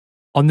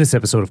On this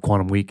episode of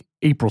Quantum Week,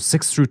 April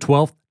 6th through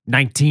 12th,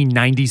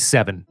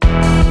 1997. Quantum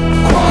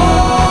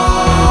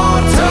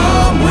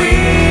Week.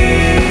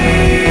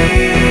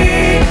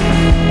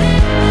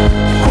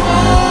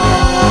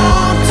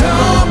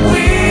 Quantum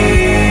Week.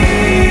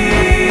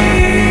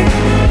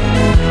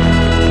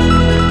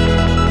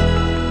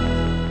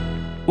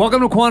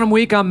 Welcome to Quantum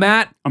Week. I'm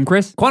Matt. I'm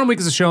Chris. Quantum Week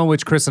is a show in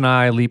which Chris and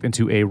I leap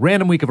into a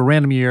random week of a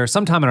random year,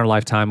 sometime in our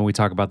lifetime, and we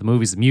talk about the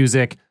movies, the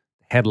music,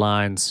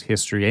 headlines,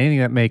 history, anything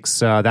that makes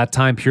that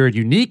time period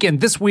unique. And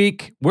this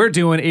week, we're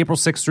doing April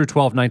 6th through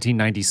 12th,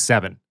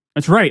 1997.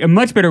 That's right. A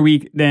much better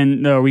week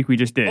than the week we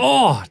just did.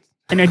 Oh,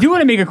 And I do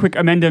want to make a quick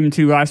addendum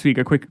to last week,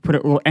 put a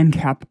little end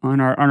cap on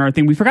our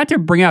thing. We forgot to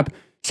bring up.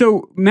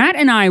 So Matt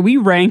and I, we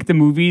rank the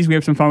movies. We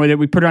have some fun with it.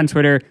 We put it on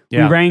Twitter.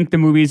 Yeah. We rank the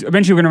movies.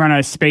 Eventually, we're going to run out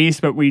of space,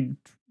 but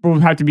we'll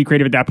have to be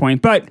creative at that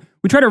point. But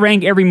we try to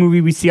rank every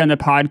movie we see on the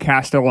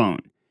podcast alone.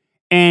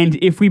 And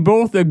if we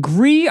both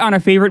agree on a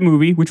favorite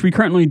movie, which we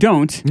currently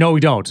don't. no,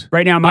 we don't.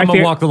 Right now, I'm going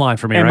to walk the line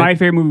for me, and right? my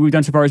favorite movie we've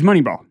done so far is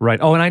Moneyball. Right.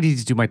 Oh, and I need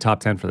to do my top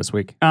 10 for this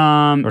week.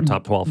 Or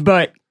top 12.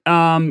 But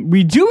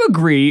we do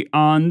agree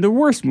on the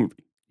worst movie,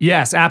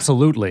 Yes,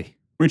 absolutely.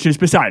 which is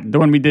Poseidon, the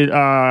one we did,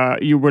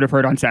 you would have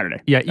heard on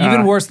Saturday. Yeah,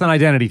 even worse than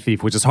Identity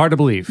Thief, which is hard to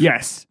believe.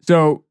 Yes.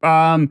 So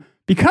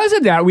because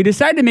of that, we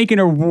decided to make an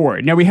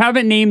award. Now, we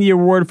haven't named the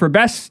award for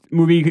best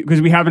movie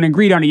because we haven't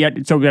agreed on it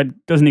yet, so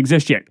that doesn't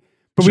exist yet.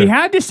 But Sure. we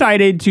have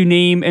decided to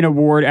name an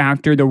award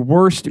after the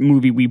worst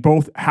movie we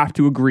both have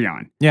to agree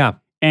on. Yeah.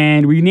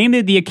 And we named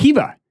it the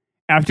Akiva,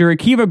 after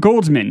Akiva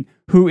Goldsman,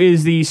 who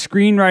is the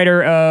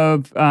screenwriter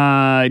of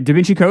Da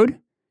Vinci Code.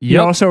 He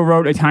Yep. also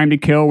wrote A Time to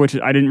Kill, which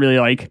I didn't really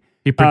like.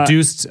 He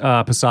produced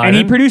Poseidon. And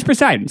he produced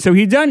Poseidon. So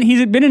he's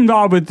been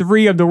involved with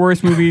 3 of the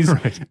worst movies.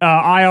 Right.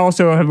 I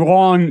also have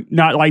long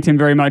not liked him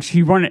very much.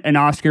 He won an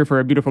Oscar for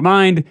A Beautiful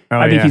Mind. Oh,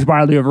 I think yeah. he's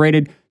wildly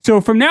overrated. So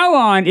from now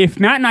on, if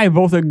Matt and I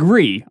both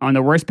agree on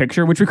the worst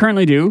picture, which we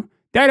currently do,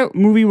 that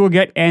movie will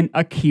get an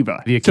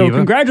Akiva. The Akiva. So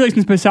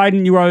congratulations,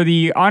 Poseidon. You are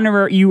the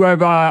honorer. You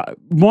have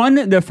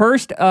won the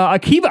first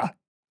Akiva.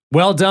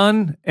 Well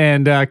done,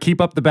 and keep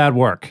up the bad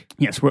work.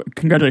 Yes, well,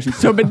 congratulations.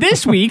 So, but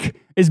this week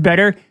is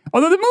better.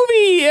 Although the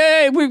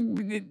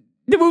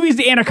movie is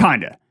the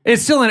Anaconda.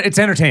 It's still it's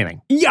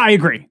entertaining. Yeah, I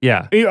agree.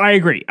 Yeah. I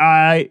agree.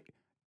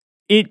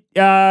 You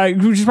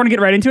just want to get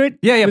right into it?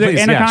 Yeah, With the please.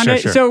 Yeah, Anaconda?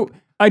 sure. So,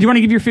 do you want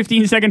to give your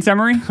 15-second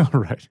summary? All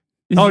right.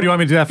 Oh, do you want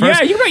me to do that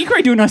first? Yeah, you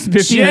probably doing us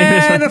 15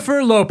 minutes.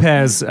 Jennifer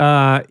Lopez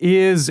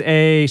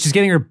she's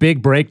getting her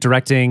big break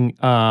directing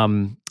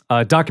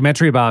a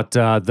documentary about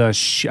I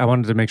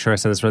wanted to make sure I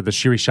said this right, the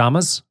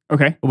Shirishamas,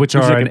 Okay. which Which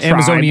is are like an a tribe.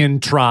 Amazonian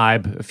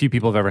tribe a few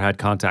people have ever had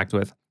contact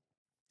with.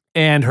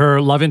 And her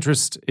love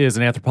interest is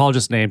an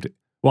anthropologist named,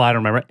 well, I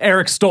don't remember,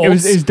 Eric Stoltz. It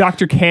was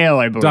Dr. Kale,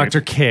 I believe.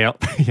 Dr. Kale.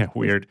 Yeah,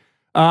 weird.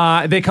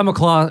 They come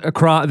across,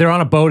 they're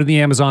on a boat in the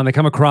Amazon. They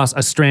come across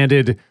a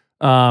stranded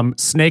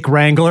snake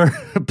wrangler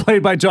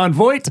played by John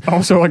Voight.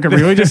 Also like a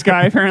religious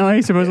guy,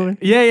 apparently, supposedly.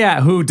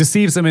 Yeah, who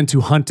deceives them into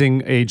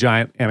hunting a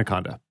giant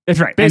anaconda. That's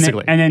right.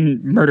 Basically. And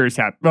then murders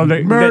happen. Well,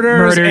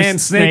 Murders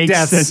and snake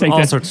snakes, deaths, all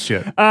deaths. sorts of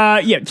shit.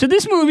 Yeah. So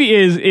this movie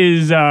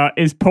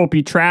is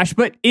pulpy trash,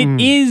 but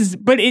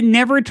it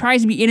never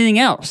tries to be anything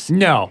else.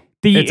 No,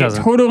 The it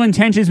doesn't. total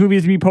intention of this movie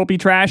is to be pulpy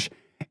trash,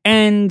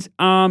 and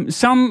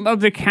some of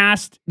the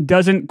cast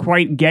doesn't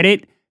quite get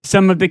it.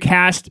 Some of the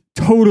cast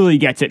totally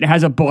gets it. It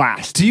has a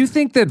blast. Do you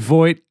think that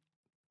Voight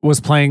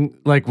was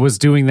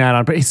doing that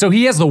on? So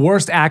he has the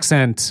worst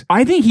accent.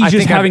 I think he's just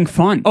think having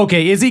fun.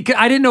 Okay, is he?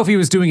 I didn't know if he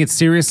was doing it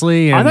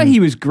seriously. I thought he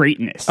was great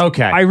in this.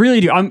 Okay. I really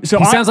do. He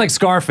sounds like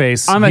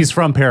Scarface. He's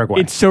from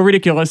Paraguay. It's so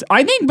ridiculous.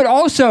 I think, but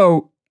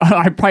also,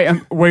 I'm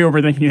way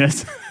overthinking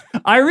this.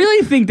 I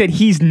really think that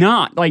he's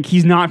not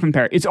from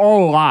Paris. It's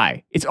all a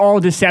lie. It's all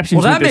deception.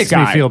 Well, that with makes this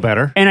me guy. feel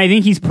better. And I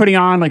think he's putting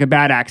on like a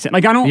bad accent.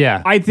 Like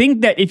Yeah. I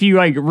think that if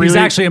you really, He's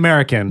actually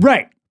American,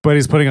 right. but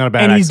he's putting on a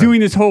bad And accent. he's doing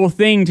this whole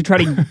thing to try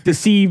to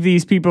deceive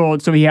these people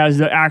so he has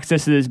the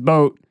access to this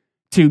boat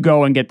to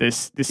go and get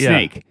this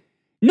snake.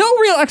 No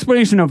real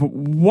explanation of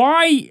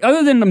why,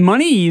 other than the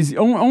money. He's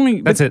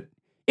only. That's it.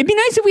 It'd be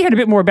nice if we had a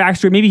bit more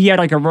backstory. Maybe he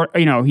had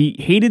he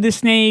hated the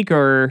snake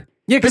or.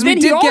 Yeah, But because then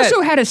he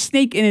also had a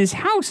snake in his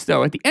house,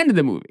 though, at the end of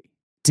the movie.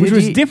 Did which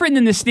was he? different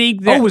than the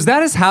snake that... Oh, was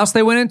that his house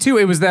they went into?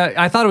 It was that.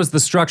 I thought it was the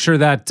structure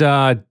that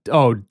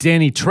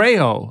Danny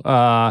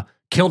Trejo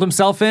killed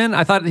himself in.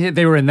 I thought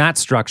they were in that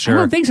structure. I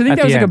don't think so. I think at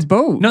that was the like end. a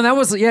boat. No, that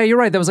was you're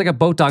right. That was like a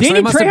boat dock. So Danny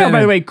they must have Trejo, been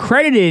by the way,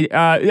 credited...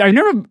 I've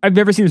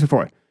never seen this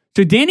before.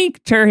 So Danny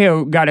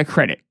Trejo got a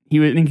credit. I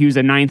think he was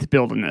the 9th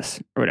build in this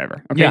or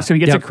whatever. Okay, Yeah, so he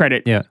gets yep, a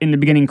credit yeah. in the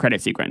beginning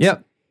credit sequence.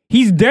 Yep.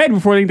 He's dead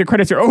before I think the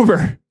credits are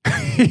over.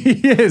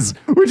 He is.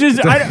 Which is,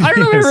 I don't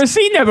know if I've ever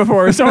seen that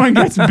before. Someone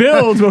gets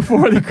billed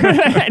before the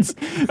credits.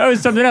 That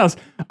was something else.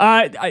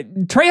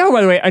 Trejo,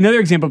 by the way, another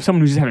example of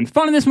someone who's just having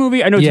fun in this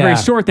movie. I know it's a very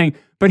short thing,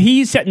 but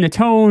he's setting the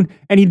tone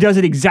and he does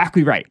it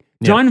exactly right.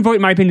 John Voight,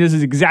 in my opinion, does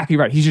this exactly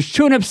right. He's just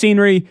chewing up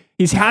scenery.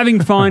 He's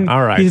having fun.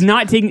 All right. He's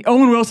not taking...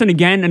 Owen Wilson,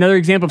 again, another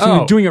example of someone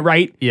who's doing it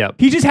right. Yep.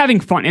 He's just having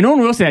fun. And Owen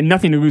Wilson had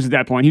nothing to lose at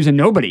that point. He was a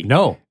nobody.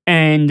 No.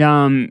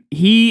 And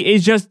he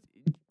is just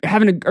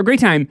having a great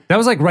time. That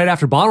was like right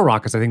after Bottle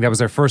Rockets. I think that was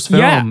their first film.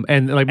 Yeah.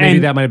 And like maybe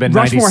that might have been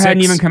Rushmore 96.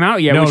 hadn't even come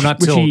out yet, No, which, not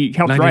which till he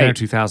helped 99 or write.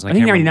 2000. I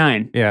think can't 99.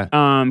 remember.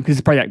 Yeah. Because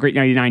it's probably that great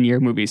 99 year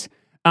movies.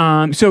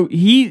 So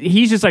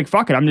he's just like,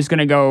 fuck it, I'm just going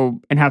to go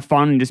and have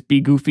fun and just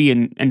be goofy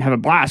and have a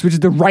blast, which is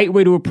the right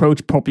way to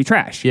approach pulpy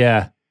trash.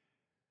 Yeah.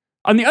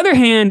 On the other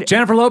hand,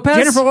 Jennifer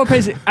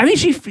Lopez, I think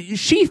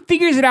she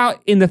figures it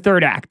out in the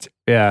third act.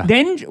 Yeah.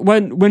 Then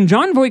when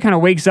John Voight kind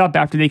of wakes up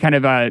after they kind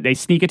of they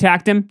sneak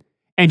attacked him,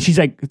 and she's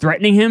like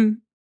threatening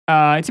him.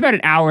 It's about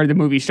an hour. The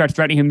movie starts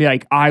threatening him, be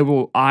like,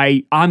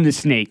 I'm the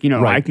snake. You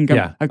know, Right. I can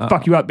come,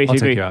 fuck you up, basically.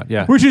 I'll take you out.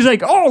 Yeah. Which is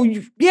like, oh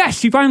yes,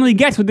 she finally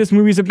gets what this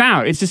movie's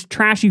about. It's just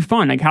trashy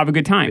fun. Like, have a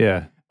good time.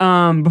 Yeah.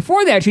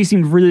 Before that, she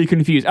seemed really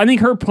confused. I think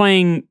her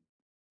playing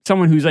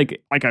someone who's like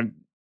a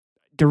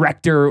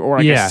director or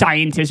like a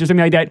scientist or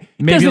something like that.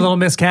 Maybe a little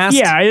miscast.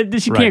 Yeah,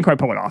 she can't quite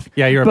pull it off.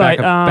 Yeah, you're a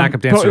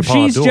backup dancer. But if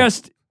Paula she's Abdul.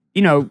 just,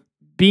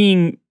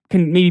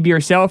 can maybe be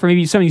herself, or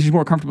maybe something she's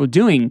more comfortable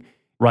doing,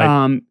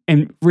 Right.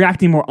 and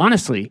reacting more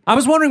honestly. I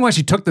was wondering why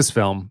she took this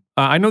film.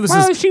 I know this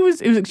is.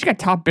 She got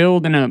top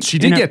billed in a. She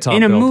did get top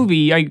in a billed.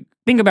 movie. I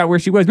think about where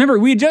she was. Remember,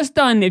 we had just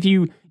done. If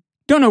you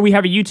don't know, we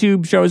have a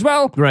YouTube show as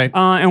well. Right.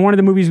 And one of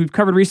the movies we've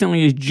covered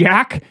recently is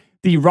Jack,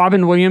 the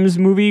Robin Williams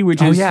movie,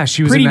 which is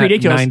she was pretty in that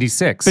ridiculous.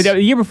 96. But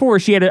the year before,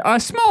 she had a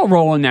small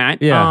role in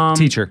that. Yeah,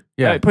 teacher.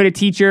 Yeah. Played a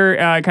teacher,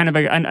 kind of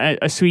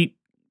a sweet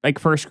like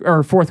first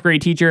or fourth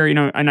grade teacher.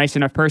 A nice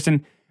enough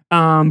person.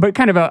 But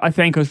kind of a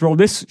thankless role.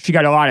 She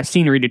got a lot of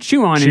scenery to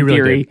chew on, She in really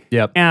theory. did.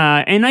 Yep.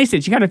 And I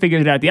said she kind of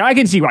figures it out. I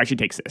can see why she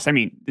takes this. I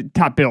mean, the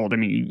top build. I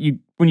mean, you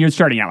when you're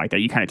starting out like that,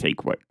 you kind of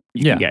take what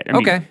you can get. I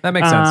mean, okay, that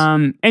makes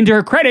sense. And to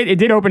her credit, it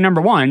did open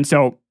number one.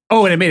 So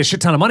Oh, and it made a shit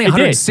ton of money. It did.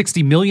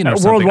 160 million or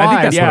something. worldwide,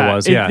 I think that's what it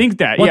was. Yeah. I think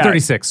that.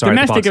 136. Sorry,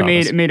 domestic at the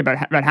box it made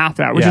about half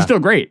that, which Yeah. is still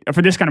great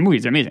for this kind of movie.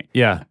 It's amazing.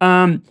 Yeah.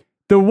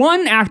 The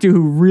one actor who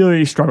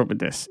really struggled with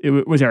this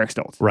was Eric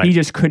Stoltz. Right. He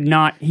just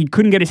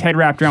couldn't get his head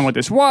wrapped around what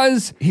this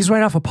was. He's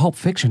right off of Pulp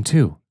Fiction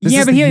too. This Yeah,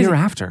 is but the he has- year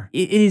after.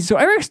 It is so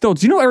Eric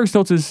Stoltz. You know Eric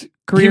Stoltz's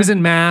career? He was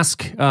in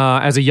Mask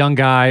as a young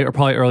guy, or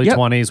probably early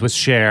 20s with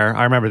Cher.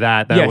 I remember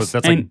that. That's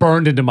like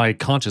burned into my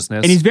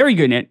consciousness. And he's very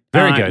good in it.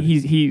 Very good.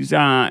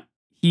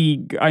 He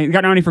got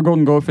nominated for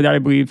Golden Globe for that, I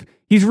believe.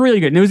 He's really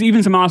good. And there was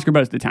even some Oscar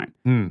buzz at the time.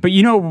 But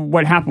you know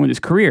what happened with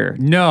his career?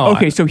 No.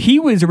 Okay, so he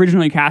was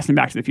originally cast in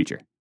Back to the Future.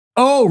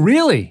 Oh,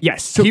 really?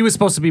 Yes. So He was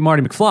supposed to be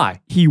Marty McFly.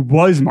 he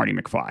was Marty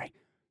McFly.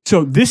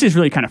 So this is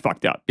really kind of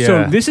fucked up. Yeah.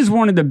 So this is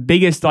one of the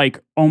biggest,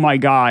 like, oh my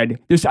God.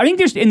 I think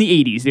there's in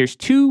the 80s, there's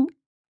two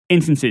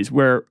instances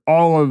where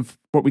all of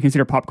what we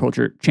consider pop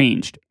culture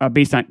changed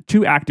based on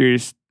two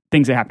actors,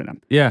 things that happened to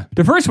them. Yeah.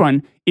 The first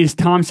one is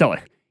Tom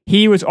Selleck.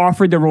 He was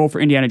offered the role for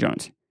Indiana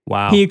Jones.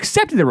 Wow. He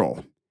accepted the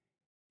role.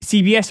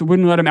 CBS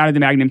wouldn't let him out of the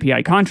Magnum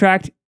PI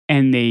contract,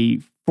 and they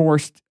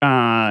forced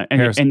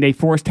and they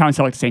forced Tom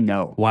Selleck to say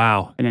no.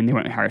 Wow. And then they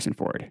went with Harrison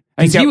Ford.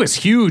 Because he was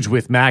huge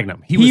with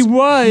Magnum. He was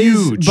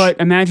huge. But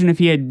imagine if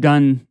he had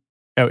done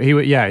he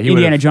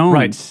Indiana Jones.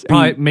 Right.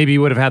 Probably, maybe he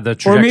would have had the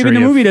trajectory. or maybe the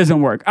movie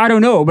doesn't work. I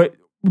don't know, but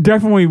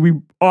definitely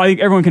I think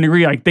everyone can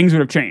agree like things would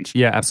have changed.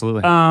 Yeah,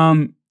 absolutely.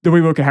 The way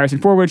we look at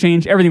Harrison Ford would have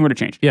changed. Everything would have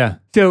changed. Yeah.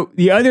 So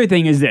the other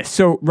thing is this.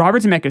 So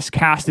Robert Zemeckis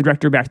cast the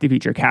director of Back to the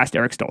Future, cast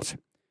Eric Stoltz.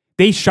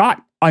 They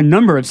shot a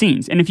number of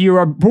scenes. And if you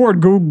are bored,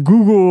 go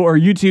Google or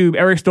YouTube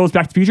Eric Stoltz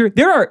Back to the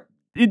Future.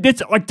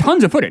 It's like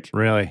tons of footage.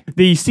 Really?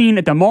 The scene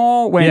at the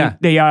mall when when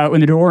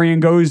the DeLorean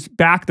goes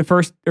back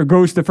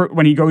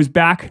when he goes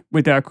back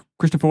with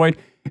Christopher Lloyd.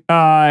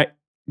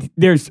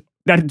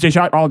 They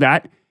shot all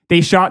that. They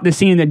shot the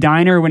scene in the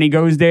diner when he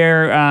goes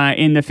there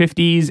in the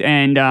 50s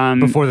and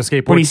before the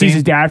skateboard when he sees scene?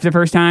 his dad for the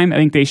first time. I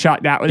think they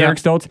shot that with Yep. Eric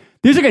Stoltz.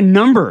 There's like a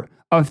number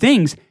of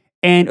things,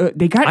 and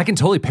they got. I can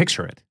totally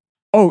picture it.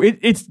 Oh,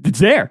 it's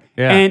there,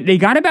 Yeah. and they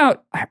got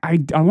about I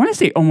want to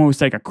say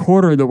almost like a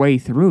quarter of the way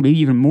through, maybe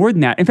even more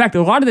than that. In fact,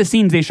 a lot of the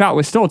scenes they shot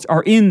with Stoltz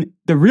are in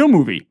the real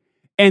movie,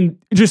 and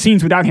just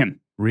scenes without him.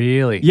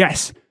 Really?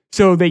 Yes.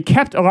 So they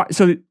kept a lot.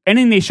 So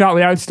anything they shot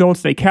without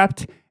Stoltz, they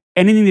kept.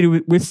 Anything to do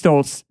with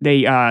Stoltz,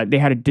 they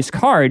had to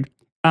discard.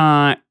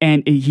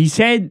 And he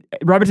said,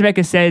 Robert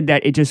Zemeckis said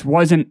that it just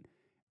wasn't.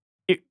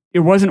 It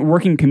wasn't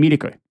working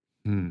comedically.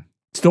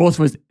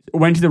 Stoltz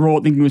went to the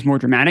role thinking it was more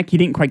dramatic. He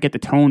didn't quite get the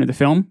tone of the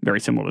film. Very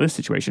similar to this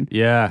situation.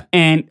 Yeah.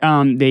 And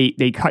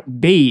they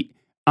cut bait.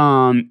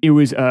 It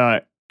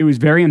was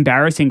very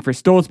embarrassing for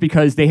Stoltz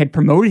because they had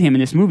promoted him in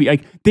this movie.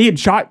 Like they had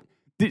shot.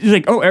 It was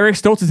like, oh, Eric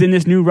Stoltz is in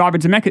this new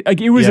Robert Zemeckis. Like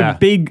it was a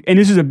big, and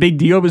this was a big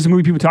deal. It was a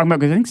movie people talking about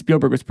because I think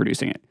Spielberg was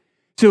producing it.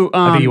 So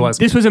I think he was.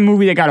 This was a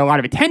movie that got a lot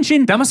of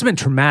attention. That must have been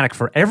traumatic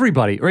for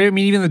everybody, or I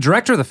mean, even the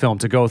director of the film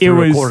to go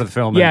through a quarter of the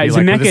film and be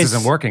like, well, this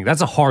isn't working.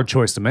 That's a hard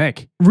choice to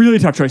make. Really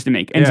tough choice to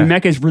make. And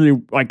Zemeckis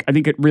really, I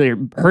think it really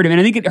hurt him.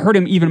 And I think it hurt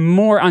him even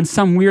more on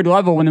some weird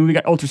level when the movie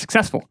got ultra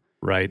successful.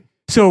 Right.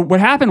 So what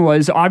happened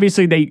was,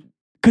 obviously,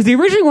 because they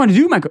originally wanted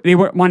to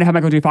wanted to have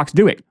Michael J. Fox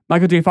do it.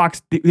 Michael J.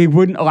 Fox, they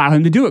wouldn't allow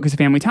him to do it because of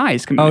family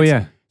ties. Oh,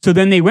 yeah. So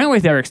then they went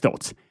with Eric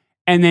Stoltz.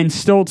 And then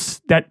Stoltz,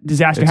 that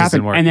disaster It just happened.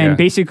 didn't work, And then yeah.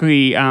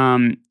 basically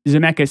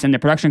Zemeckis and the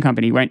production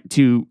company went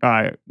to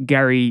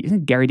Gary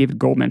David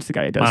Goldman's the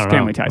guy that does I don't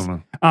Family know. Ties.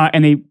 I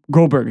don't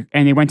Goldberg,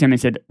 and they went to him and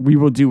said, we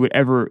will do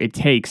whatever it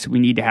takes. We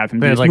need to have him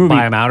do They this like movie.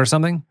 buy him out or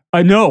something?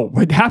 No,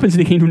 what happens is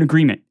they came to an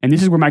agreement. And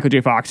this is where Michael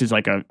J. Fox is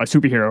like a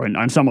superhero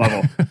on some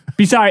level.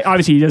 Besides,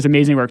 obviously, he does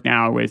amazing work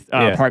now with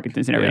Yeah.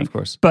 Parkinson's and everything. Yeah, of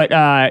course.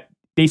 But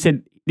they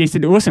said,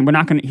 listen, we're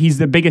not going to, he's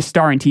the biggest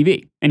star in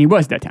TV. And he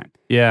was at that time.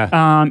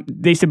 Yeah.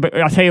 They said, but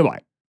I'll tell you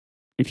what,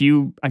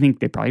 I think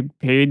they probably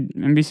paid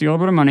NBC a little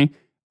bit of money,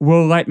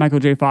 we'll let Michael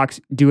J. Fox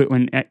do it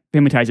when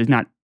Family Ties is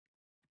not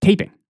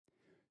taping.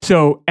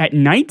 So at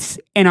nights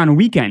and on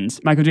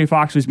weekends, Michael J.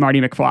 Fox was Marty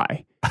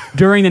McFly.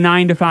 During the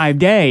 9 to 5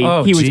 day,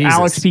 Oh, he was Jesus.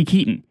 Alex P.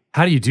 Keaton.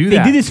 How do you do They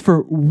that? did this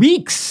for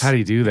weeks. How do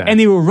you do that? And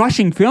they were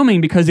rushing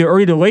filming because they were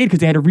already delayed because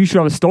they had to reshoot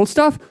all the Stoltz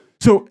stuff.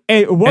 So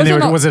it and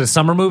wasn't. was it a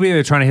summer movie?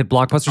 They're trying to hit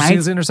blockbuster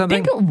season or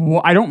something?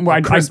 I don't. I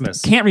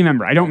Christmas. can't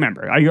remember. I don't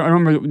remember. I don't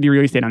remember the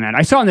release date on that.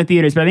 I saw it in the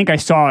theaters, but I think I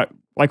saw it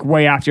like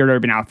way after it had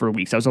already been out for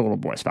weeks. I was a little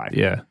boy, 5.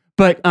 Yeah.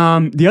 But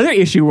the other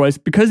issue was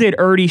because they had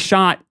already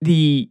shot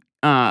the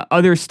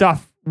other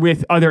stuff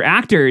with other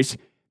actors,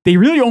 they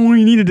really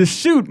only needed to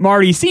shoot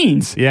Marty's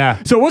scenes.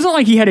 Yeah. So it wasn't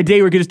like he had a day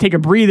where he could just take a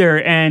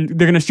breather and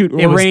they're going to shoot It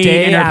was Lorraine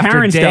day and her after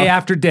parents' day stuff.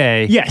 after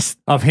day Yes.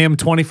 of him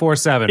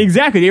 24/7.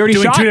 Exactly. They already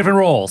Doing shot 2 different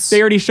roles.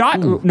 They already shot.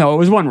 No, it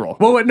was one role.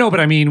 Well, no, but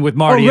I mean with Oh,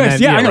 Marty yes,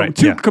 and yeah, then, I know. right,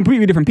 Two yeah.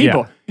 completely different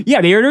people. Yeah,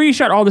 they had already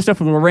shot all the stuff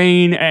with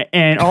Lorraine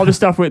and all the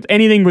stuff with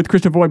anything with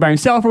Christopher Lloyd by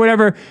himself or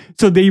whatever.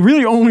 So they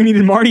really only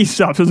needed Marty's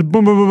stuff. So it was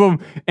boom, boom, boom,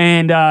 boom.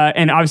 And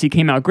obviously it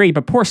came out great.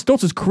 But poor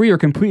Stoltz's career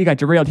completely got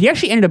derailed. He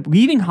actually ended up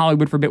leaving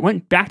Hollywood for a bit,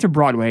 went back to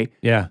Broadway.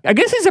 Yeah. I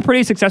guess he's a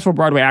pretty successful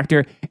Broadway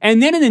actor.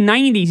 And then in the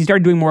 90s, he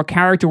started doing more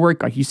character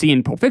work. Like you see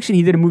in Pulp Fiction,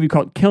 he did a movie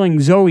called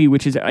Killing Zoe,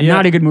 which is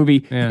not a good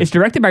movie. Yeah. It's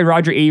directed by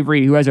Roger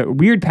Avery, who has a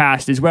weird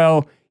past as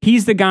well.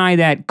 He's the guy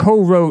that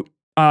co-wrote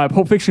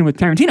Pulp Fiction with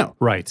Tarantino.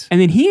 Right. And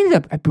then he ended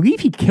up, I believe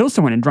he killed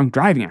someone in a drunk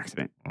driving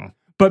accident.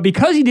 But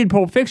because he did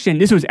Pulp Fiction,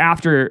 this was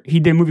after he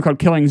did a movie called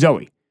Killing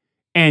Zoe.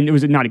 And it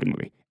was not a good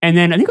movie. And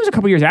then I think it was a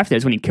couple years after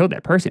this when he killed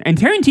that person. And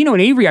Tarantino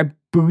and Avery, I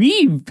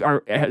believe,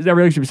 their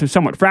relationship is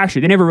somewhat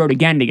fractured. They never wrote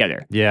again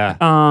together. Yeah.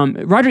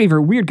 Roger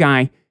Avery, weird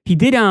guy. He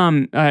did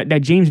that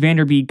James Van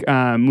Der Beek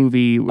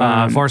movie.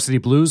 Varsity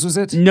Blues, was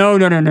it? No.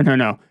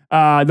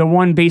 The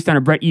one based on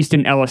a Bret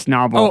Easton Ellis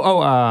novel.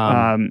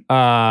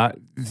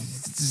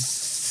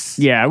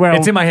 Yeah, well,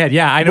 it's in my head.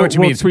 Yeah, I know what you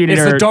we'll mean. tweet it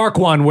It's the or- dark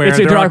one where It's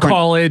a they're dark on one.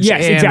 college Yes,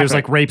 and there's exactly.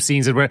 like rape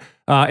scenes. And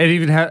it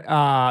even had,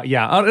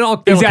 it'll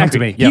come exactly. to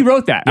me. He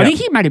wrote that. I Yep. think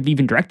he might have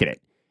even directed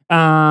it.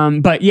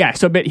 But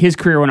his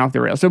career went off the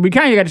rails. So we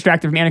kind of got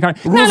distracted from Anaconda.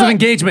 Rules of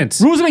engagement.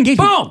 Rules of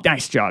engagement. Boom!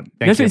 Nice job.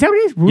 Thank you. Is that what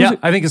it is? Rules Yeah, of,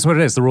 I think it's what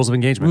it is. The rules of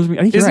engagement. rules of,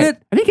 I think you're Isn't right.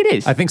 it? I think it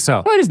is. I think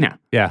so. Oh, it is now.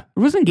 Yeah.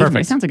 Rules of engagement.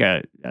 Perfect. It sounds like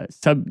a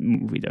sub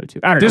movie though too.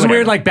 I don't know. There's a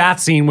weird whatever. like bath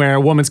scene where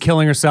a woman's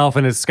killing herself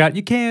and it's got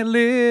 "You can't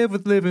live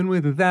with living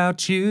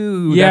without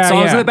you." Yeah, that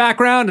song's yeah. in the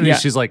background and Yeah.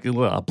 she's like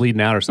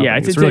bleeding out or something. Yeah,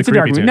 it's really a dark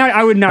creepy movie. too. No,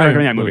 I would not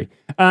Anyway, recommend that movie.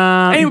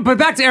 Anyway, but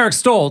back to Eric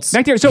Stoltz.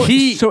 Back there. So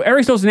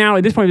Eric Stoltz now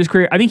at this point of his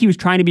career, I think he was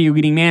trying to be a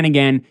leading man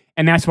again,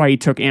 and that's why he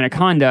took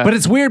Anaconda. But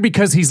it's weird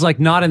because he's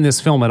like not in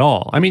this film at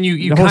all. I mean, you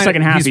the whole kind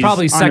second half, he's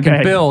probably on the second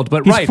bed. build,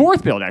 but he's right.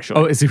 fourth build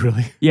actually. Oh, is he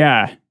really?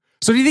 Yeah.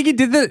 So do you think he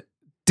did?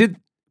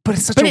 But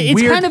it's such But a it's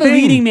weird kind of thing. a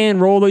leading man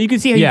role, though. You can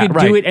see how Yeah, you could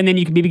right. do it, and then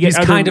you can maybe get He's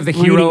other kind of the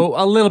leading- hero,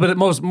 a little bit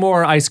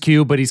more Ice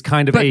Cube, but he's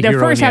kind of But a the hero.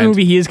 first in half the of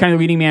the end. movie, he is kind of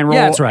the leading man role.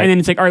 Yeah, that's right. And then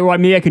it's like, all right, well,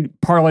 maybe I could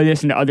parlay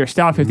this into other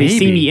stuff if they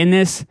see Maybe. me in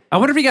this. I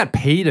wonder if he got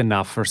paid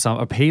enough or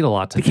paid a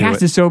lot to The do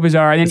cast it. is so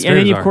bizarre. And It's then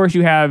very of bizarre. course,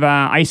 you have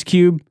Ice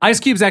Cube. Ice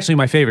Cube's actually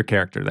my favorite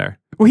character there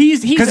Well,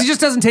 he's because he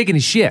just doesn't take any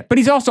shit. but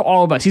he's also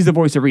all of us. He's the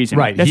voice of reason.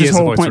 Right, That's he his is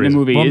the whole voice point of in the reason.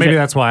 movie. Well, is maybe that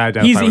that's why I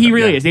identify he with him,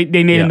 really yeah. is. They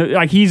made Yeah. him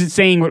like he's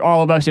saying what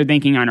all of us are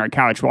thinking on our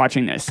couch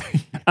watching this.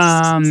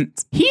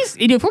 If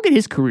you look at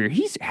his career,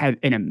 he's had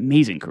an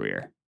amazing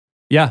career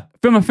Yeah,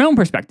 from a film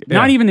perspective. Yeah.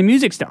 Not even the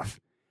music stuff.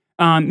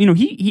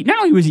 He not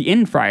only was he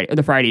in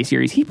the Friday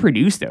series, he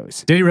produced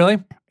those. did he really?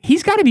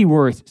 He's got to be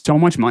worth so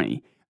much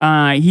money.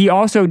 He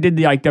also did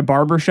the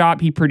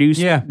Barbershop. He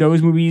produced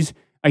those movies.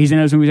 He's in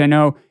those movies. I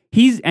know.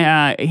 He's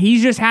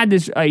just had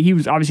this. He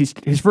was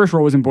obviously his first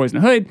role was in Boys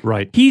in the Hood.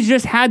 Right. He's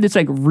just had this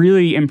like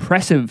really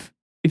impressive.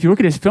 If you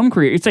look at his film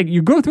career, it's like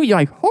you go through it, you're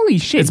like, holy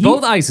shit. It's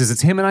both Ices. It's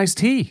him and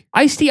Ice-T.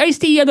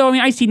 Ice-T, yeah, though. I mean,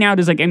 Ice-T now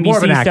does like NBC More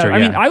of an actor, stuff. I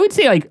mean, yeah. I would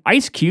say like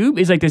Ice Cube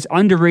is like this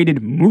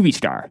underrated movie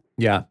star.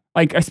 Yeah.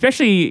 Like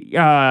especially,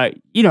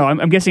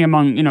 I'm guessing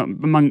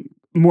among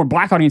more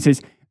black audiences,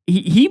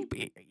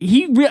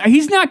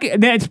 he's not.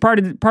 That's part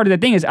of the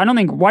thing is I don't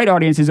think white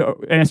audiences, and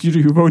that's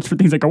usually who votes for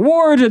things like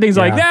awards or things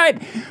like that.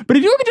 But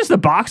if you look at just the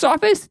box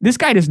office, this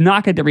guy does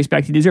not get the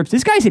respect he deserves.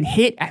 This guy's in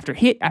hit after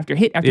hit after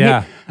hit after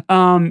hit.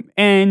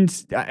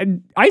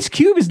 And Ice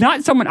Cube is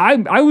not someone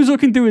I was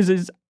looking through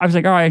I was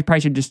like, oh, I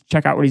probably should just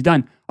check out what he's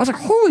done. I was like,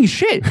 holy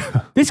shit,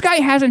 this guy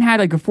hasn't had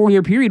like a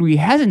 4-year period where he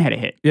hasn't had a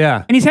hit.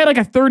 Yeah. And he's had like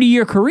a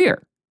 30-year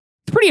career.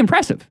 It's pretty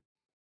impressive.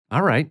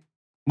 All right.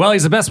 Well,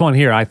 he's the best one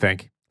here, I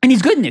think. And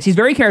he's good in this. He's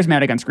very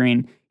charismatic on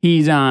screen.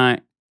 He's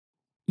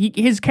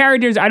his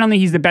characters, I don't think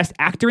he's the best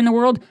actor in the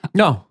world.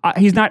 No.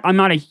 He's not. I'm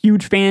not a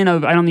huge fan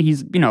of. I don't think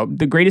he's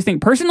the greatest thing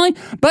personally.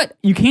 But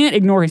you can't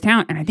ignore his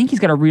talent, and I think he's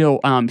got a real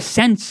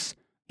sense.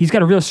 He's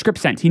got a real script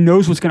sense. He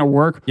knows what's going to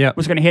work,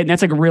 what's going to hit, and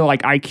that's like a real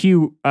like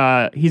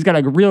IQ. He's got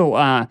like a real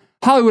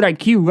Hollywood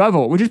IQ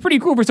level, which is pretty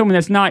cool for someone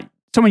that's not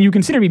someone you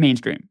consider to be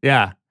mainstream.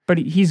 Yeah, but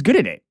he's good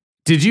at it.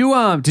 Did you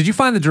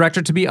find the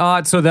director to be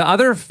odd? So the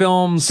other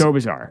films, so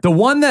bizarre. The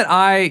one that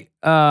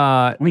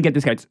let me get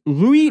this guy. It's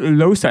Louis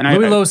Losa. And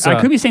Louis Losa.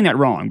 I could be saying that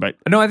wrong, but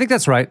no, I think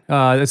that's right.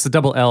 It's the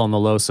double L in the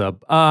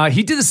Losa.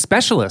 He did The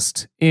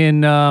Specialist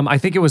in I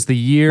think it was the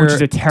year, which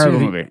is a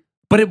terrible movie.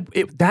 But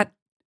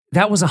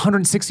that was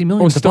 160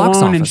 million at the Stallone box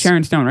office. and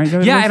Sharon Stone,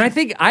 right? Yeah, and I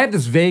think I have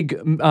this vague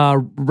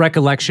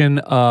recollection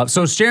of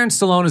Sharon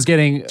Stone is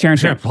getting Sharon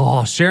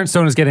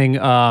Stone is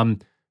getting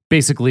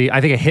basically,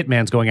 I think a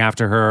hitman's going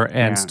after her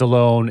and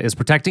Stallone is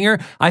protecting her.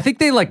 I think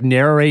they like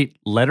narrate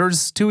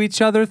letters to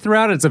each other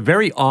throughout. It's a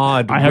very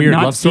odd, weird love story thing. I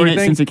have not seen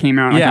it since it came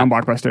out on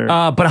Blockbuster.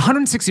 But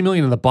 160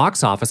 million in the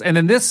box office. And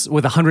then this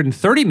with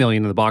 130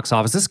 million in the box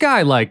office. This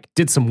guy like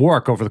did some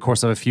work over the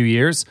course of a few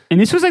years. And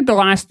this was like the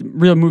last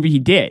real movie he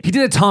did. He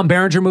did a Tom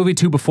Berenger movie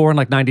too before in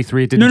like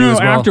 93. It didn't do as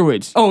well.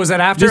 Afterwards. Oh, was that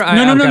after?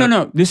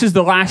 No. This is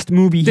the last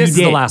movie he did. This is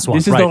the last one.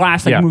 This is the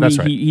last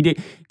movie he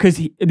did.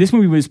 Because this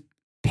movie was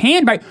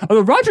panned by,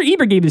 although Roger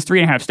Ebert gave this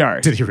 3.5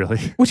 stars. Did he really?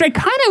 Which I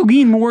kind of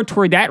lean more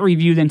toward that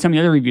review than some of the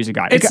other reviews it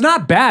got. It's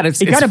not bad.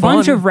 It got a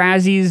bunch of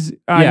Razzies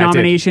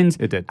nominations.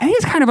 It did. I think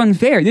it's kind of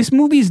unfair. This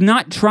movie's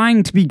not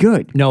trying to be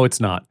good. No, it's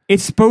not.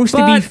 It's supposed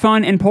to be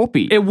fun and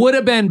pulpy. It would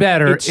have been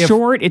better. It's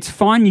short. It's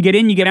fun. You get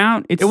in, you get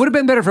out. It would have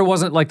been better if it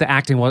wasn't like the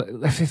acting was.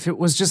 If it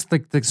was just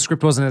like the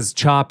script wasn't as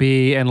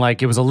choppy and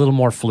like it was a little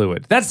more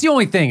fluid. That's the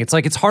only thing. It's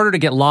like it's harder to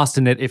get lost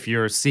in it if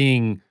you're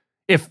seeing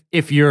if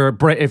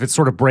it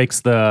sort of breaks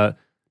the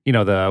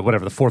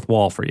the fourth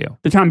wall for you.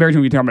 The Tom Berenger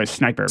movie you're talking about is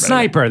Sniper.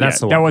 Sniper, that's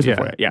the one. That was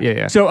before that.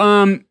 Yeah. So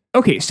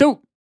okay,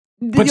 so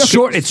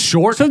short. It's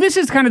short. So this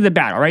is kind of the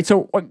battle, right?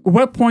 So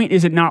what point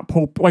is it not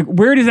pulp? Like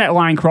where does that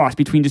line cross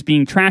between just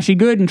being trashy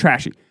good and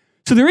trashy?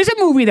 So there is a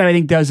movie that I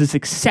think does this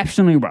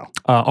exceptionally well.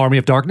 Army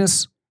of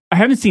Darkness. I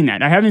haven't seen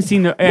that. I haven't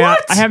seen the.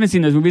 I haven't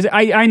seen those movies.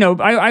 I know.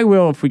 I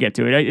will if we get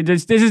to it.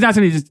 This is not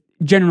something that just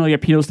generally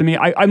appeals to me.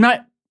 I'm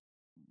not.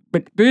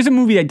 But there's a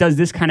movie that does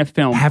this kind of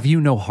film. Have you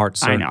no heart,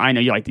 sir? I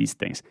know you like these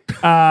things.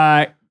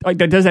 Like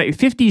that does that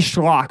 50s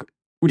schlock,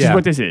 which is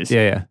what this is.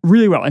 Yeah.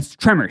 Really well. It's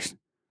Tremors.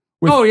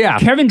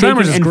 Kevin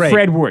Tremors Bacon and great.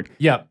 Fred Ward.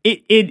 Yeah.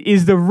 It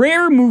is the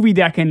rare movie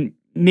that can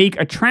make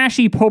a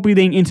trashy, pulpy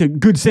thing into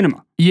good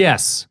cinema.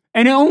 Yes.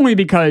 And only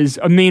because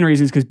a main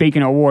reason is because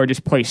Bacon and Ward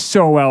just play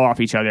so well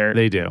off each other.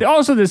 They do.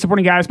 Also, the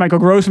supporting guys, Michael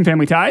Gross from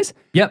Family Ties.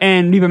 Yep.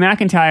 And Reba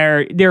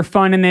McEntire, they're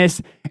fun in this.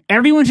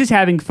 Everyone's just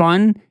having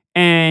fun.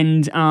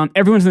 And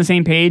everyone's on the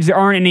same page. There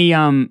aren't any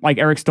like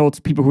Eric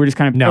Stoltz people who are just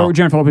kind of or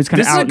Jennifer Lopez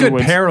kind of out in the woods.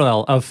 This is a good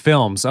parallel of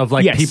films of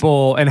like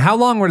people. And how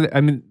long were they?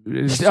 I mean,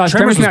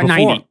 Tremors was about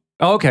 90.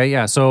 Oh, okay,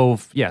 yeah. So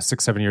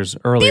 6-7 years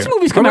earlier. These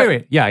movies come out.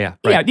 Wait. Yeah. Right.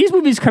 Yeah, these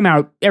movies come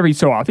out every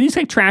so often. These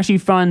like trashy,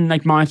 fun,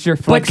 like monster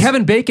flicks. But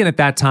Kevin Bacon at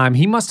that time,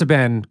 he must have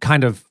been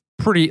kind of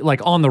pretty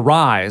like on the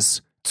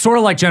rise. Sort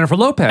of like Jennifer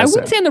Lopez. I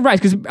wouldn't say on the rise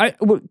because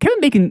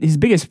Kevin Bacon, his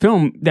biggest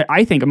film that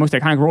I think a most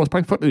iconic role is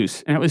probably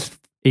Footloose, and it was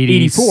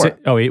 84.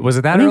 Oh, was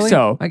it that early? I think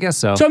so. I guess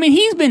so. So I mean,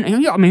 he's been.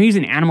 He's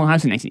in Animal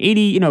House in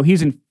 1980. He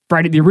was in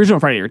the original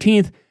Friday the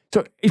 13th.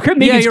 So Kevin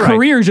Bacon's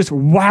career is just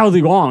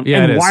wildly long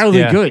and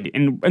wildly good,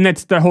 and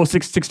that's the whole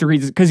 6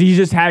 degrees because he's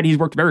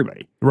worked with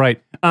everybody.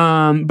 Right.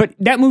 But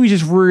that movie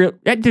just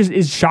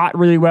is shot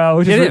really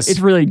well. It's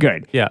really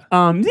good. Yeah.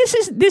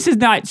 This is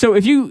not. So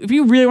if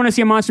you really want to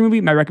see a monster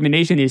movie, my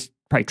recommendation is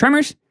probably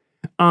Tremors,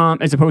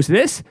 as opposed to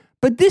this.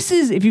 But this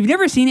is, if you've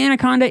never seen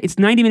Anaconda, it's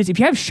 90 minutes. If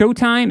you have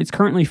Showtime, it's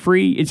currently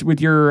free. It's with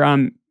your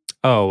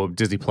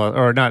Disney Plus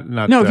or not?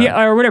 No,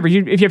 or whatever. If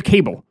you have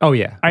cable. Oh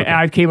yeah, okay.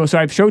 I have cable, so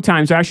I have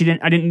Showtime. So I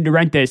didn't need to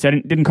rent this.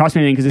 It didn't cost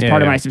me anything because it's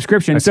part of my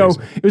subscription. So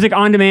it was like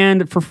on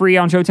demand for free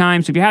on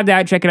Showtime. So if you have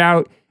that, check it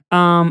out.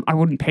 I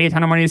wouldn't pay a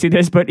ton of money to see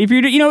this, but if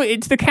you're,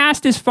 it's the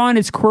cast is fun.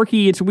 It's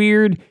quirky. It's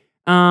weird.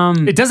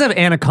 It does have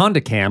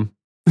Anaconda cam.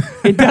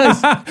 It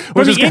does,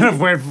 which is kind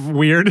of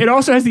weird. It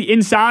also has the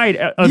inside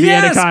of the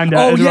Anaconda.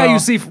 Oh yeah, well. you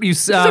see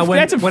when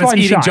it's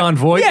eating shot. John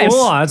Voight. Yes.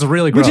 Oh, that's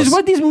really gross. Which is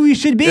what these movies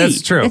should be.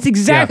 That's true. That's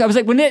exactly. Yeah. I was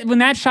like, when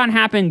that shot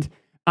happened,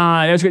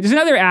 that was great. There's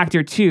another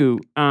actor too.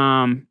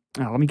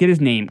 Let me get his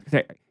name.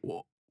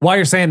 While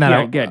you're saying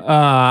that, good.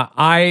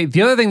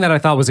 The other thing that I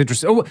thought was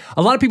interesting.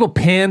 A lot of people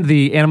panned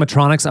the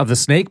animatronics of the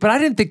snake, but I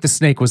didn't think the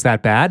snake was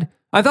that bad.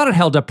 I thought it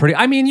held up pretty.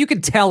 I mean, you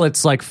could tell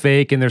it's like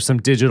fake and there's some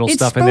digital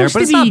stuff in there,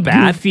 but it's not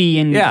bad. It's goofy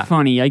and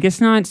funny. Like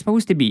it's not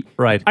supposed to be.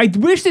 Right. I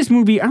wish this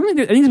movie. I think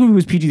this movie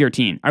was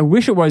PG-13. I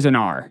wish it was an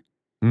R.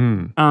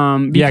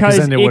 Because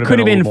then it could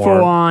have been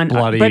full on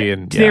bloody. But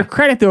and, to their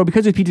credit, though,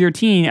 because it's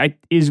PG-13,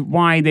 is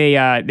why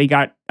they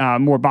got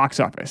more box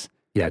office.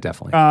 Yeah,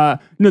 definitely.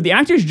 No, the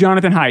actor is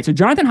Jonathan Hyde. So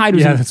Jonathan Hyde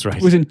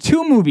was in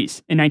 2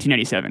 movies in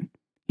 1997.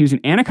 He was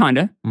in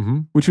Anaconda,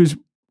 which was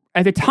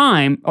at the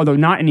time, although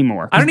not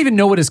anymore. I don't even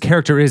know what his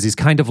character is. He's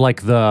kind of like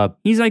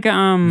He's like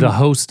the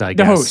host, I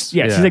guess. The host,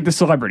 yes. Yeah. He's like the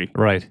celebrity.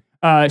 Right.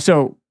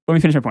 So let me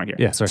finish my point here.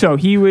 Yeah, sorry. So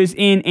he was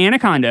in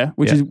Anaconda,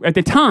 which is at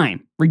the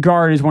time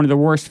regarded as one of the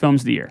worst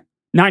films of the year.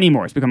 Not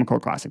anymore. It's become a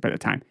cult classic by the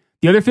time.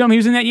 The other film he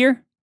was in that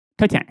year,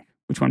 Titanic,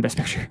 which won Best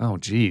Picture. Oh,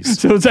 jeez.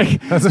 So it's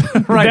like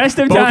the best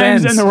of Both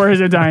times ends. and the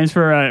worst of times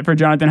for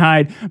Jonathan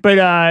Hyde.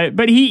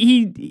 But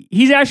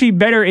he's actually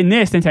better in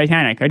this than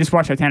Titanic. I just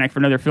watched Titanic for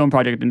another film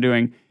project I've been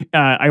doing.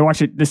 I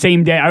watched it the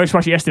same day. I just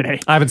watched it yesterday.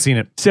 I haven't seen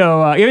it.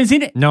 So you haven't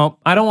seen it? No,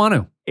 I don't want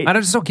to. I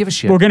just don't give a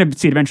shit. We're gonna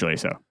see it eventually.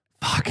 So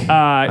fuck.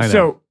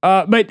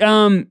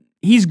 But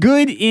he's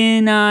good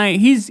in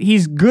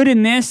he's good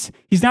in this.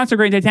 He's not so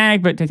great in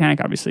Titanic, but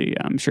Titanic obviously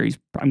I'm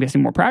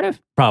guessing more proud of.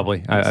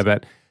 Probably, I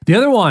bet. The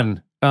other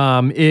one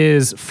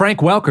is Frank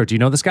Welker. Do you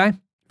know this guy?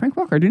 Frank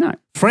Welker, I do not.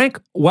 Frank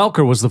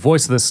Welker was the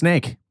voice of the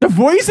snake. The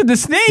voice of the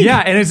snake? Yeah,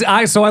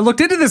 and so I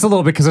looked into this a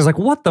little bit because I was like,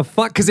 what the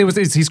fuck? Because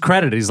he's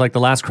credited. He's like the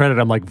last credit.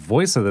 I'm like,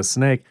 voice of the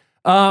snake.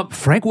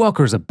 Frank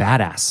Welker is a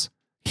badass.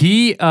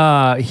 He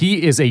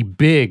is a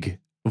big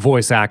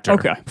voice actor.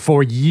 Okay.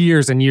 For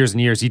years and years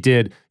and years.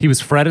 He was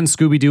Fred and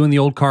Scooby-Doo in the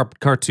old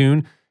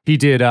cartoon. He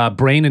did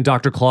Brain and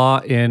Dr. Claw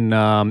in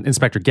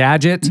Inspector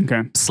Gadget.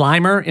 Okay.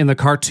 Slimer in the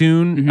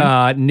cartoon.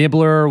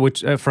 Nibbler,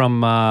 which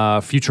from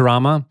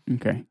Futurama.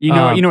 Okay. You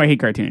know I hate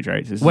cartoons,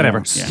 right?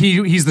 Whatever. Yeah.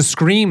 He's the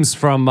Screams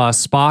from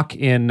Spock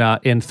in Star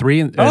Trek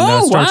 3,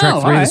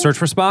 The Search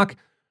for Spock.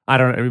 I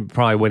don't know,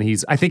 probably when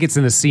I think it's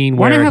in the scene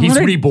where he's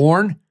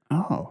reborn.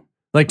 Oh.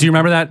 Like, do you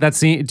remember that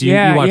scene?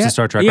 You watched the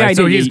Star Trek, yeah, right?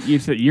 I did. You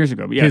said years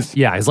ago, but yes.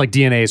 His like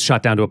DNA is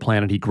shot down to a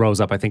planet. He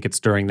grows up. I think it's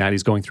during that.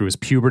 He's going through his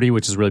puberty,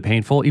 which is really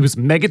painful. He was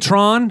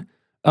Megatron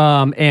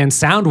and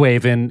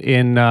Soundwave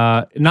in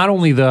not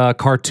only the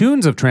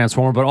cartoons of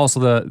Transformer, but also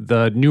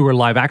the newer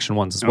live action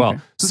ones as well. Okay.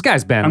 So this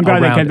guy's been I'm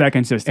glad around they kept that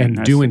consistent. and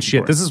That's doing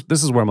shit. important.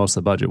 This is where most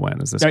of the budget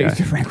went, is this guy.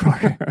 Frank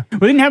Welker. Well,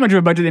 they didn't have much of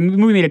a budget. The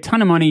movie made a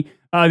ton of money.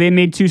 They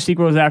made 2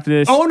 sequels after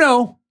this. Oh,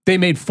 no. They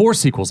made 4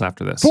 sequels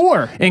after this.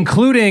 4?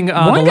 Including the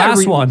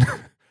last one.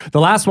 The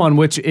last one,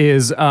 which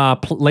is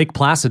Lake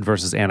Placid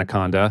versus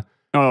Anaconda.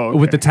 Oh, okay.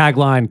 With the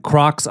tagline,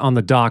 Crocs on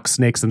the dock,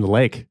 snakes in the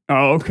lake.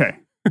 Oh, okay.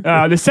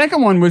 The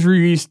second one was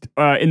released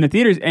in the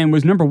theaters and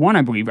was number 1,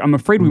 I believe. I'm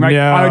afraid we might.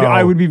 No.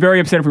 I would be very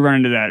upset if we run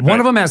into that.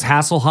 One of them has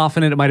Hasselhoff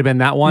in it. It might have been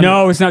that one.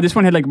 No, it's not. This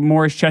one had like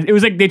Morris Chestnut. It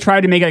was like they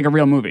tried to make it like a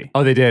real movie.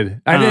 Oh, they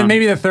did. And then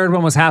maybe the third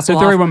one was Hasselhoff. The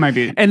third one might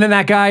be. And then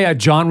that guy,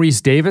 John Rhys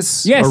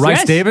Davis. Yes, or Rice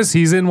yes. Davis.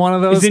 He's in one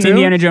of those. He's in too.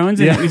 Indiana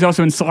Jones. Yeah. And he's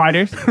also in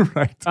Sliders.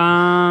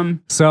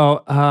 Right.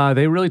 So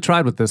they really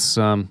tried with this.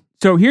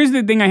 So here's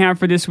the thing I have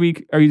for this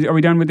week. Are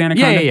we done with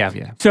Anaconda?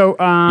 Yeah. So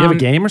You have a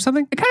game or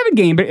something? kind of a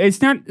game, but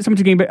it's not so much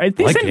a game. But I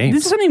think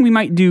this is something we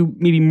might do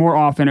maybe more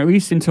often, or at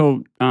least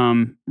until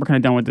we're kind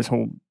of done with this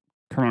whole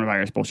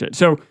coronavirus bullshit.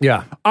 So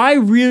Yeah. I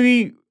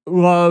really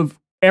love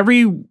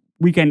every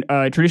weekend.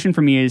 Tradition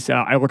for me is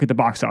I look at the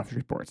box office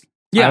reports.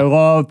 Yeah. I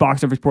love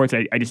box office reports.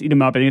 I just eat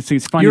them up. I think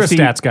it's fun. You're to a see.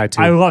 stats guy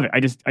too. I love it.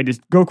 I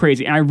just go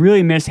crazy, and I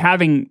really miss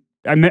having.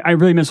 I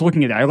really miss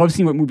looking at that. I love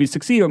seeing what movies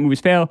succeed, what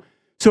movies fail.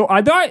 So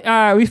I thought,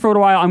 at least for a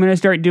little while, I'm going to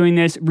start doing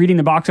this, reading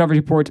the box office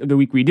reports of the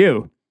week we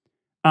do,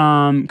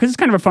 because it's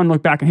kind of a fun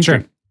look back in history.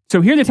 Sure. So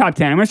here's the top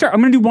 10. I'm going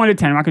to do 1 to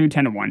 10. I'm not going to do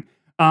 10 to 1.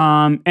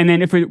 And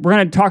then if we're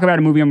going to talk about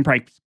a movie, I'm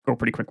going to probably go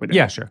pretty quick with it.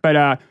 Yeah, sure.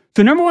 But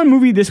so number 1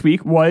 movie this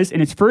week was,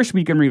 in its first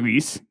weekend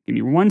release, give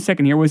me 1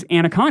 second here, was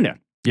Anaconda.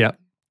 Yeah.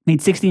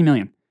 Made $16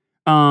 million.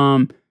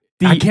 I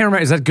can't remember.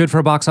 Is that good for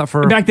a box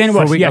office? Back then it for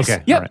a was, week? yes.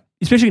 Okay. Yep. All right.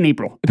 Especially in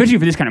April. Especially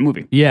for this kind of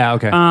movie. Yeah,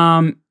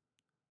 okay.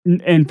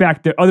 In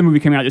fact, the other movie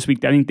coming out this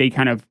week, I think they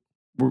kind of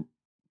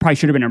probably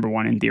should have been number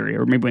 1 in theory,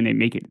 or maybe when they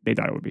make it, they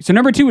thought it would be. So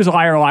number 2 was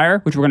Liar Liar,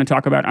 which we're going to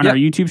talk about on our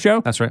YouTube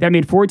show. That's right. That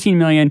made $14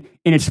 million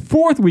in its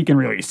 4th weekend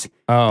release.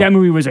 Oh. That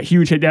movie was a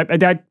huge hit. At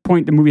that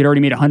point, the movie had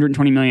already made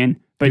 $120 million,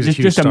 but He was a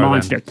huge just a star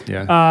monster.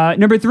 then. Yeah.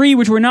 Number 3,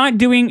 which we're not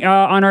doing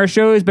on our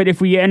shows, but if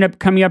we end up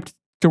coming up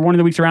to one of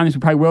the weeks around this, we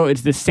probably will.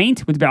 It's The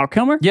Saint with Val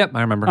Kilmer. Yep,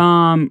 I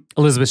rember.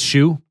 Elizabeth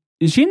Shue.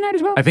 Is she in that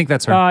as well? I think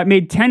that's her. It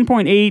made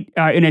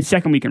 10.8 in its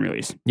second weekend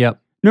release. Yep.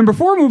 Number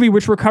 4 movie,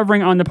 which we're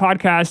covering on the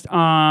podcast,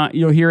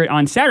 you'll hear it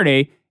on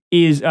Saturday,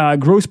 is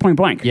Grosse Point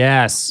Blank.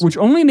 Yes. Which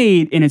only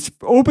made, in its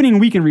opening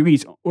weekend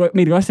release,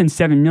 made less than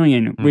 $7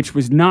 million, which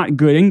was not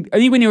good. And I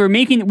think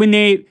when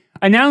they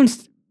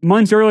announced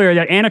months earlier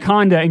that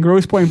Anaconda and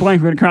Grosse Point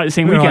Blank were going to come out the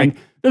same weekend,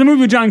 the movie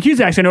with John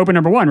Cusack's going to open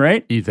number 1,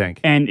 right? You think.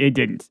 And it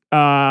didn't.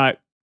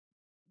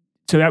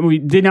 So that movie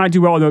did not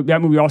do well, though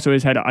that movie also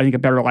has had, I think, a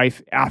better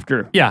life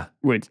afterwards. Yeah.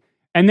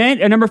 And then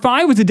number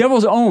 5 was The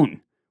Devil's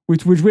Own,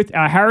 which was with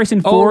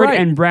Harrison Ford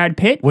and Brad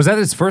Pitt. Was that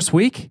his first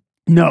week?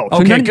 No.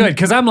 Okay, good.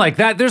 Because I'm like,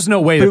 there's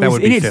no way that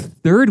would be in its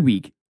 3rd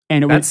week.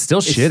 And that's still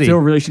shitty. It's still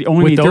really shitty.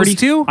 Only with made those 30,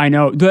 two? I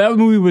know. That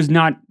movie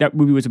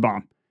was a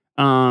bomb.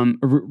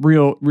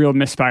 Real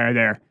misfire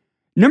there.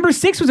 Number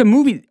 6 was a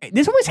movie.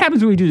 This always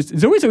happens when we do this.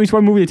 There's always at least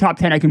one movie in the top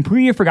 10 I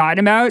completely forgotten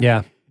about.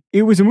 Yeah.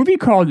 It was a movie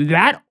called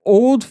That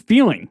Old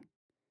Feeling.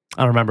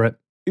 I don't remember it.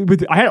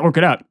 I had to look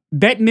it up.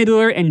 Bette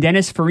Midler and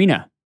Dennis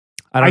Farina.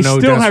 I don't know.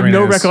 still Dennis have Farina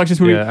no is. recollection of this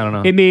movie. Yeah, I don't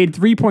know. It made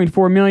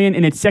 $3.4 million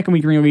in its second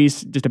week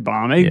release, just a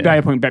bomb. I think Yeah. by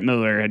that point, Bette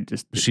Midler had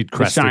just She'd the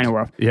crested. shine her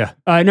off. Yeah.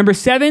 Number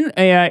 7,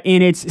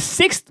 in its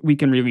sixth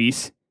weekend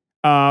release,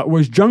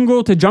 was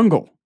Jungle to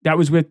Jungle. That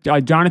was with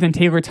Jonathan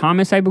Taylor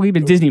Thomas, I believe, a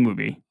Disney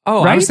movie.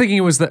 Oh, right? I was thinking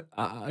it was the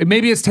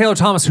maybe it's Taylor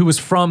Thomas who was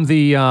from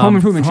the Home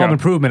Improvement show. Home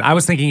Improvement. I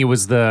was thinking it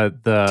was the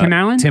Tim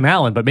Allen? Tim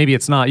Allen, but maybe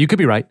it's not. You could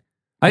be right.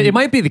 It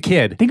might be the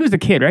kid. I think it was the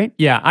kid, right?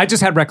 Yeah, I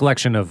just had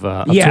recollection of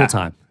Yeah. Tool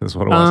Time. That's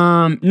what it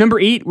was. Number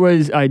 8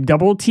 was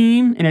Double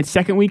Team in its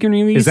second weekend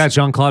release. Is that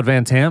Jean-Claude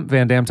Van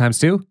Damme times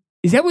 2?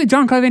 Is that with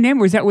Jean-Claude Van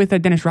Damme or is that with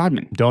Dennis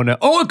Rodman? Don't know.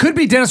 Oh, it could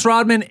be Dennis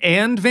Rodman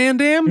and Van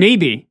Damme.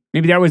 Maybe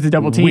that was the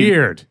Double Team.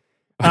 Weird.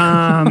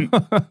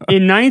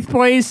 In ninth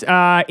place,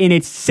 in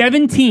its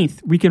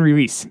 17th weekend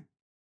release,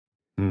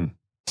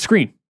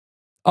 Scream.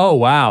 Oh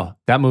wow,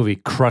 that movie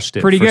crushed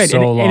it. Pretty for good.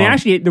 So long. And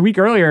actually, the week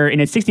earlier, in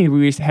its 16th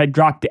release, had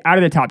dropped out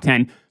of the top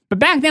 10. But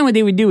back then, what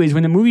they would do is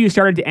when the movie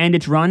started to end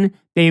its run,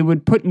 they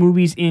would put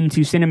movies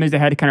into cinemas that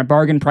had kind of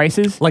bargain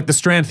prices. Like the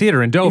Strand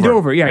Theater in Dover.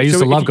 Dover, yeah. I used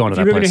to love going to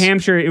that If you live place. in New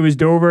Hampshire, it was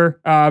Dover.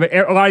 But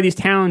a lot of these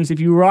towns, if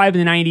you were alive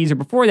in the 90s or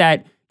before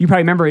that, you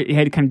probably remember it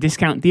had kind of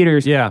discount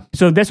theaters. Yeah.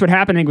 So that's what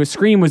happened I think, with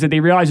Scream was that they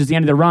realized it was the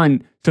end of the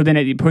run, so then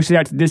it pushed it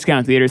out to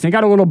discount theaters. And it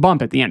got a little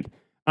bump at the end.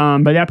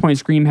 By that point,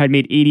 Scream had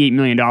made $88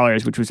 million,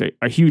 which was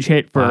a huge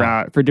hit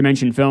for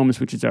Dimension Films,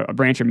 which is a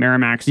branch of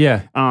Miramax.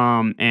 Yeah.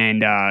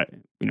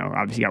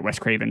 Obviously got Wes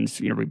Craven's.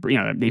 They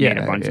made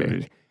a bunch of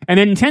it. And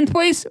then in 10th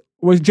place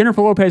was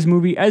Jennifer Lopez's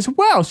movie as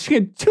well. She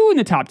had 2 in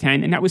the top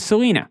 10, and that was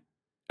Selena.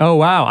 Oh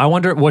wow! I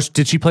wonder,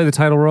 did she play the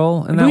title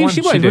role in that I believe one?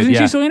 she was. did, Wasn't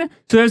yeah. she Selena?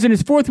 So that was in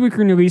his 4th week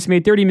release,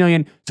 made $30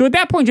 million. So at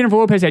that point, Jennifer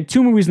Lopez had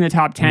 2 movies in the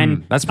top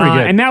 10. That's pretty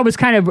good. And that was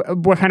kind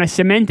of what kind of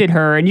cemented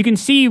her. And you can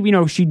see,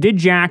 she did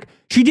Jack.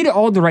 She did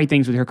all the right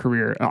things with her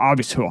career.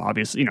 Obviously,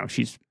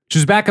 she's. She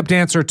was a backup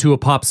dancer to a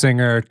pop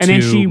singer. And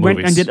then she went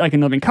movies. and did like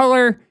In Living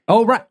Color.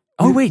 Oh right.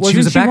 Oh wait, she Wasn't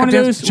was a she one backup of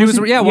dancer. those? She was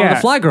one of Yeah.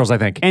 the Fly Girls, I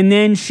think. And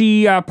then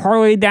she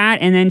parlayed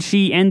that, and then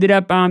she ended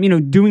up,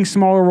 doing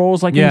smaller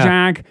roles like in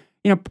Jack.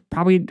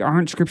 Probably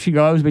aren't scripts she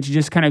loves, but she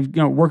just kind of,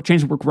 work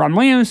with Robin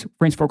Williams,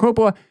 Francis Ford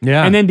Coppola.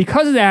 Yeah. And then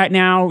because of that,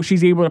 now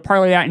she's able to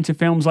parlay that into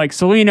films like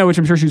Selena, which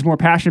I'm sure she's more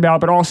passionate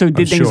about, but also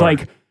did things sure.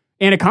 like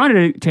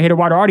Anaconda to hit a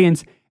wider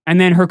audience. And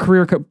then her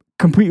career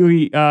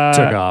completely took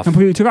off. And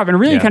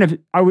really kind of,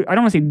 I don't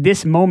want to say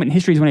this moment in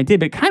history is when it did,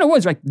 but it kind of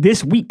was like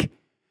this week,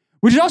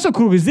 which is also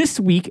cool because this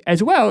week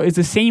as well is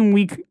the same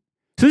week.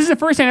 So this is the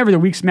first time ever the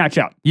weeks match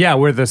up. Yeah,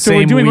 we're the So same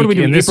we're doing, what are we week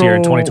doing? in this year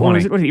in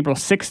 2020. What is it, April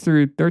 6th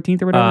through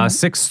 13th or whatever?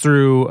 6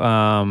 through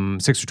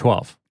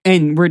 12.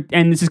 And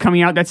this is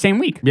coming out that same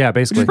week. Yeah,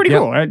 basically. Which is pretty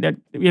Yep.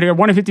 cool. You had a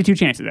 1 in 52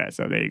 chance of that,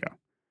 so there you go.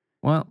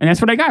 Well, And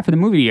that's what I got for the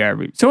movie.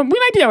 So we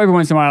might do that every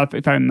once in a while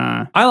if I'm.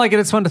 I like it.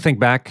 It's fun to think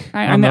back.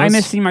 I on those.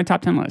 miss seeing my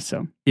top 10 list.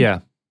 So Yeah.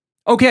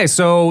 Okay,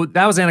 so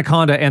that was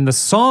Anaconda, and the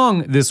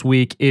song this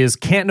week is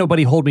 "Can't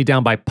Nobody Hold Me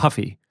Down" by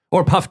Puffy,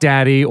 or Puff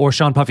Daddy, or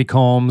Sean Puffy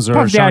Combs, or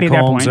Puff Sean Daddy at that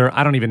Combs, point. or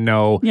I don't even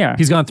know. Yeah.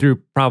 He's gone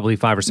through probably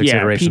 5 or 6 Yeah,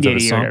 iterations P. of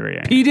his Diddy or song. whatever,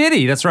 yeah. P.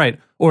 Diddy, that's right,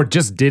 or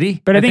just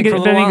Diddy. but I think for a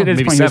little while. at this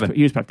maybe point 7.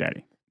 he was Puff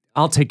Daddy.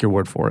 I'll take your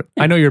word for it.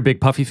 I know you're a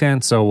big Puffy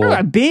fan, so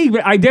Not big,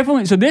 but I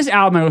definitely. So this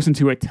album I listened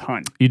to a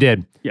ton. you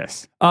did.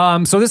 Yes.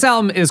 So this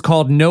album is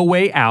called No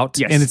Way Out,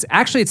 Yes. and it's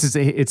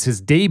his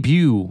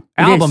debut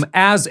album is.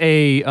 as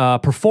a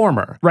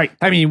performer. Right.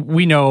 I mean,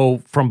 we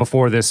know from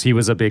before this he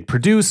was a big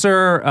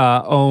producer,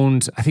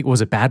 owned, I think, was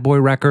it Bad Boy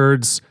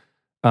Records?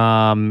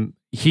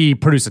 He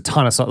produced a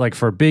ton of stuff, like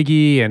for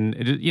Biggie and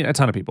a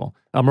ton of people,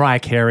 Mariah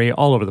Carey,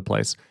 all over the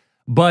place.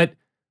 But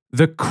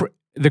the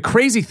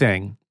crazy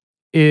thing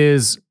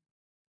is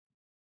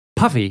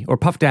Puffy or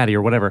Puff Daddy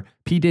or whatever,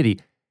 P. Diddy.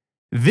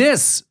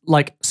 This,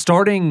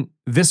 starting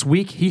this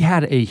week, he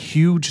had a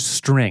huge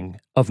string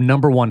of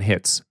 #1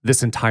 hits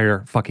this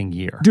entire fucking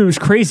year. Dude, it was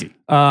crazy.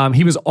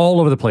 He was all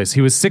over the place.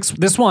 He was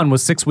this one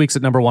was 6 weeks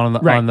at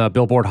 #1 on the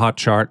Billboard Hot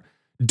chart.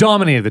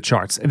 Dominated the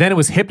charts. And then it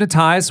was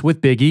Hypnotize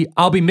with Biggie.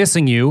 I'll Be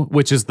Missing You,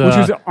 which was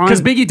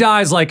because Biggie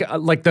dies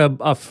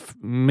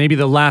maybe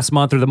the last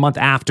month or the month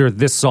after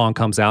this song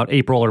comes out,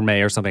 April or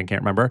May or something, I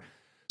can't remember.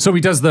 So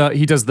he takes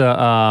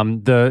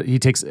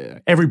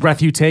Every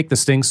Breath You Take, the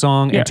Sting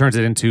song, and turns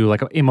it into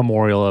like a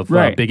memorial of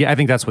Biggie. I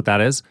think that's what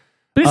that is.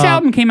 But this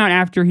album came out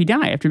after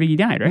Biggie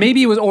died, right?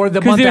 Maybe it was, or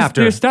the month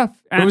after. There's stuff.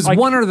 It was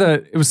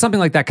it was something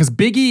like that because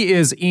Biggie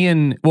is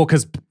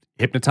because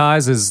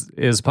Hypnotize is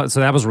so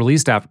that was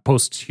released after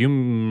his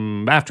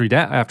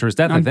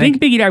death. I think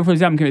Biggie died before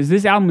this album came out.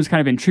 This album was kind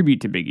of in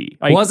tribute to Biggie.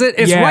 Was it?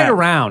 It's right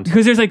around.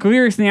 Because there's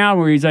lyrics in the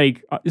album where he's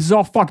like, "This is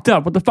all fucked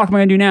up. What the fuck am I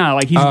gonna do now?"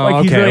 He's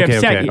really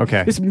upset.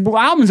 Okay. This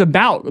album's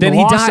about Then the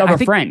he loss died. of I a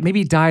think friend. maybe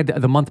he died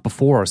the month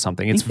before or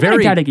something. It's He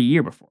very died like a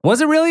year before.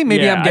 Was it really?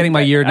 Maybe I'm getting my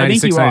year I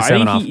think 96, you are.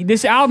 97 off.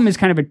 This album is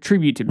kind of a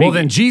tribute to Biggie. Well,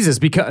 then Jesus,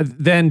 because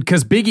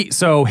Biggie,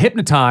 so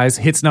Hypnotize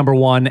hits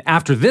 #1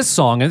 after this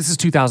song, and this is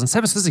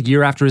 2007, so this is a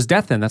year after his death.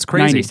 Then that's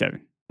crazy.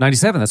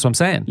 97. That's what I'm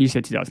saying. You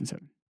said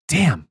 2007.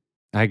 Damn,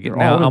 I'm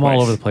all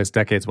all over the place,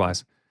 decades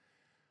wise.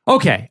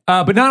 Okay,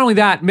 but not only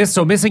that,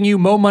 Missing You,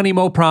 Mo Money,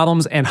 Mo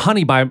Problems, and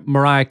Honey by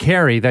Mariah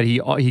Carey that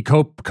he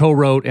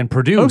co-wrote and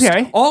produced.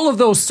 Okay. All of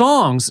those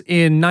songs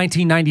in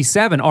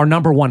 1997 are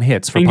number one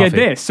hits for Puffy. And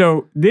get this.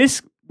 So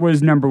this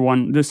was number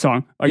one, this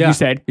song, like Yeah. you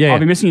said. Yeah, I'll yeah.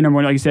 Be Missing You, number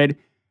one, like you said.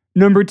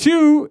 Number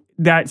two,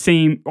 off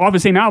the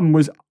same album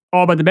was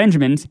All About the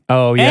Benjamins.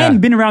 Oh, yeah.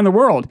 And Been Around the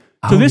World.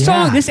 So Oh, this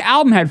yeah. song, this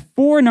album had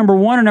 4 number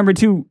one or number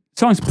two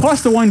songs,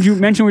 plus the ones you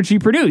mentioned which he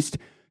produced.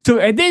 So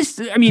at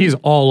this, I mean, He's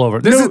all over.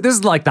 This No-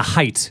 is like the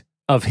height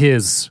of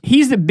his.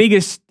 he's the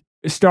biggest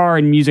star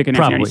in music in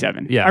Probably,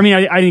 1997. yeah. I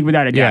mean, I think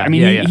without a doubt. Yeah, I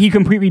mean, yeah. he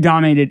completely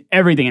dominated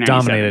everything in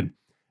 97.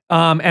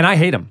 Dominated. And I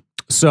hate him.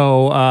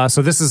 So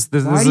this is Why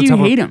is do a you tough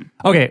one. hate him?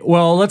 Okay,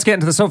 well, let's get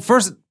into this. So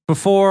first,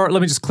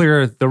 let me just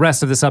clear the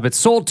rest of this up. It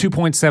sold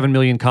 2.7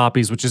 million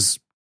copies, which is,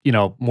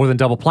 more than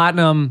double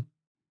platinum.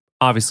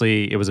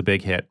 Obviously, it was a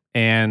big hit.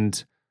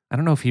 And I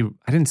don't know if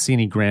I didn't see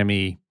any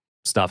Grammy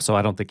stuff, so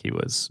I don't think he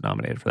was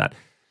nominated for that.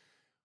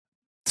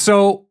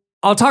 So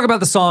I'll talk about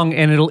the song,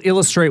 and it'll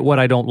illustrate what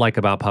I don't like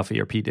about Puffy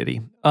or P.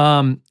 Diddy.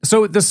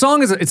 So the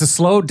song it's a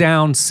slowed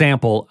down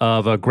sample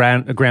of a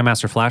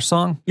Grandmaster Flash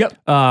song.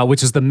 Yep.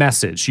 Which is The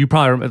Message. You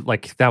probably remember,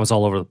 that was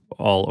all over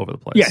the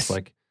place. Yes.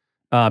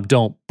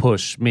 Don't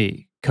push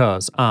me,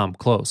 cause I'm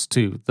close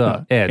to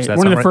the edge. That's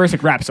one of not the right.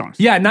 first rap songs.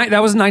 Yeah, that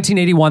was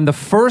 1981. The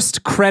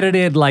first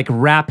credited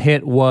rap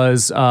hit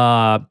was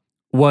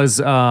what's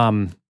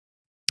that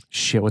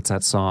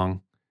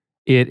song?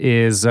 It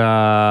is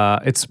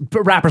it's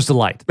Rapper's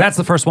Delight. That's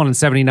the first one in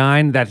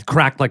 79 that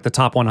cracked the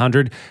top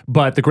 100,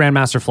 but the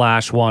Grandmaster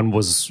Flash one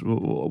was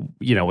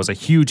a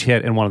huge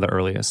hit and one of the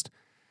earliest.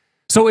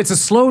 So it's a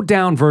slowed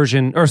down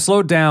version or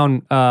slowed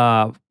down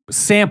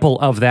sample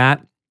of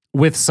that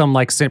with some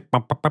kind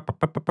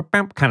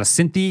of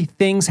synthy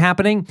things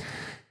happening.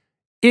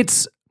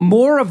 It's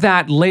more of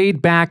that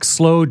laid back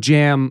slow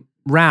jam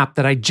rap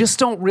that I just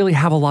don't really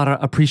have a lot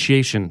of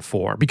appreciation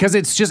for, because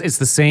it's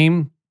the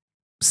same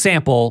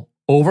sample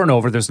over and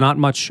over. There's not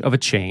much of a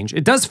change.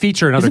 It does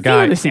feature another There's a few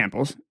guy. other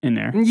samples in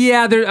there.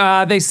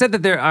 Yeah, they said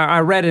that I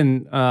read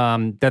in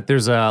that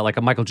there's a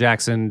Michael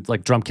Jackson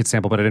drum kit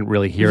sample, but I didn't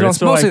really hear There's it.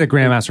 It's also, mostly the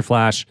Grandmaster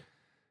Flash.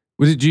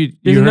 Did you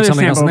There's heard another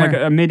something else in sample,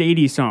 there? a mid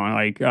 '80s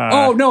song,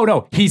 Oh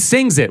no, he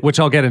sings it, which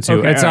I'll get into.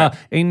 Okay, It's all right.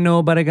 ain't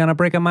nobody gonna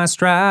break on my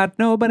stride,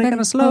 nobody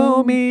gonna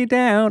slow me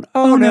down.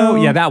 Oh no,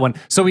 yeah, that one.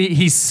 So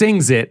he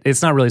sings it.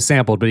 It's not really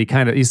sampled, but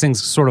he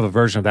sings sort of a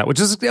version of that, which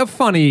is a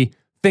funny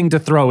thing to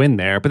throw in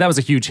there. But that was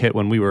a huge hit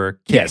when we were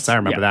kids. Yes, I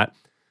remember that.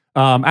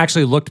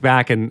 Actually looked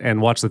back and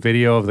watched the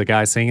video of the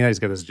guy singing that. He's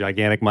got this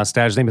gigantic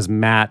mustache. His name is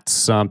Matt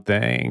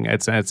something.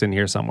 It's in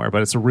here somewhere,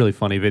 but it's a really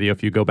funny video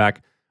if you go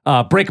back.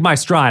 Break My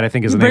Stride, I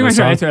think is the name of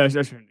the song.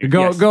 That's right.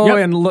 Go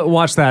and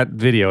watch that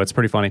video. It's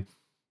pretty funny.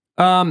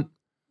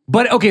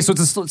 But okay, so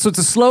it's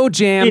a slow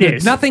jam. It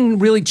is. Nothing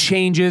really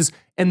changes.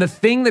 And the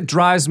thing that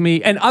drives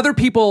me, and other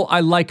people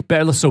I like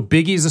better. So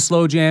Biggie's a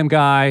slow jam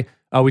guy.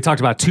 We talked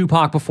about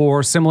Tupac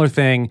before, similar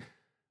thing.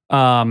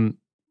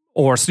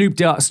 Or Snoop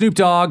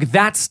Dogg.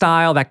 That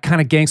style, that kind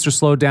of gangster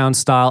slowed down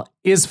style,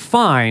 is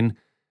fine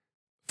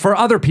for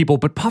other people.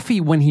 But Puffy,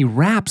 when he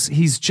raps,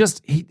 he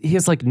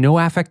has no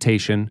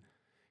affectation.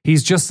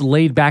 He's just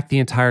laid back the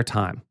entire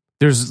time.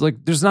 There's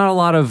not a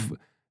lot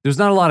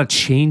of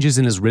changes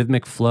in his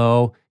rhythmic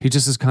flow. He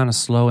just is kind of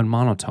slow and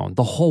monotone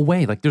the whole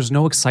way. There's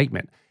no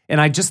excitement. And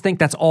I just think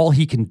that's all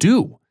he can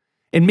do.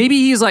 And maybe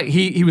he's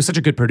he was such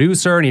a good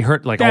producer and he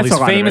heard all That's these a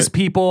lot of famous it.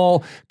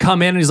 people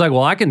come in and he's like,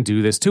 well, I can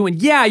do this too. And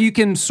yeah, you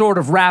can sort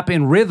of rap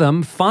in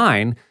rhythm,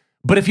 fine.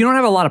 But if you don't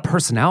have a lot of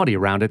personality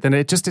around it, then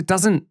it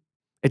doesn't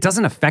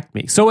affect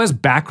me. So as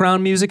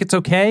background music, it's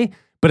okay.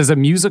 But as a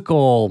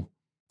musical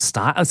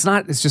style,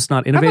 it's just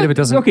not innovative. It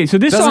doesn't. Okay, so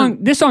this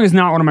song is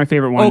not one of my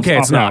favorite ones. Okay,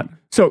 it's off the not. album.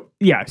 So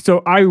yeah, so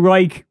I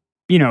like,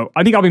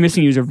 I think I'll Be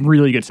Missing You is a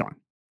really good song.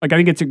 I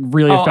think it's a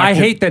really effective. I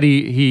hate that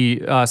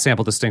he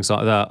sampled the Sting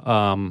song,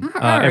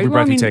 Every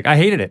Breath You Take. I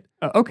hated it.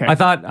 Okay. I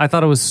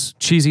thought it was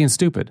cheesy and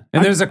stupid.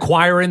 And there's a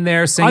choir in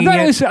there singing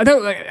I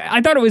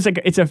thought it was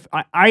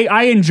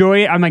I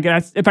enjoy it. I'm like,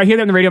 if I hear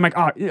that on the radio, I'm like,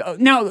 oh.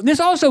 Now this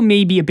also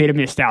may be a bit of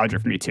nostalgia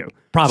for me too.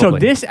 Probably. So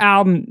this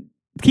album,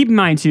 keep in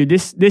mind too,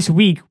 this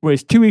week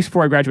was 2 weeks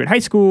before I graduated high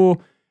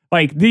school.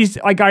 I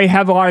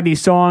have a lot of these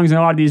songs and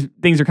a lot of these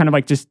things are kind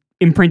of just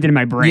imprinted in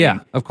my brain.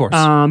 Yeah, of course.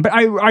 But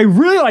I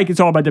really like It's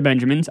All About the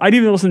Benjamins. I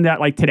didn't even listen to that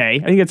today.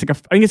 I think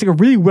it's a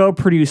really well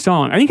produced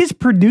song. I think his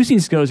producing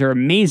skills are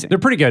amazing. They're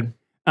pretty good.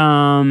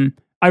 I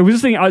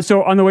was listening.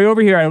 So on the way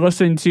over here, I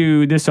listened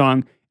to this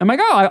song. I'm like,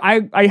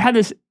 I had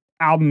this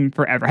album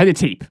forever. I had the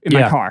tape in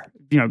my car.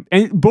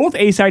 And both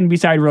A side and B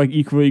side were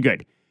equally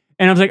good.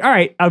 And I was like, all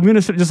right, I'm gonna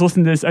just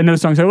listen to this another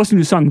song. So I listened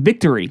to the song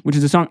 "Victory," which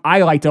is a song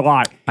I liked a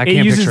lot. I It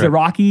can't uses picture the it.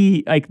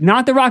 Rocky,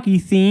 not the Rocky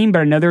theme,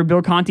 but another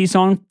Bill Conti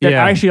song that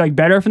Yeah. I actually like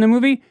better from the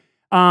movie.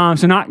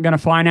 So not Gonna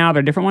Fly Now, but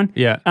a different one.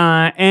 Yeah.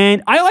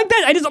 And I like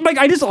that.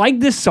 I just like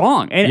this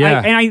song. And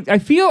Yeah. I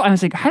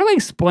was like, how do I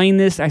explain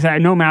this? I said, I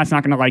know Matt's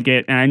not gonna like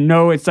it, and I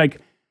know it's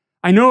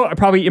I know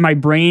probably in my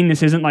brain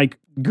this isn't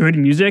good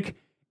music.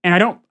 And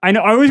I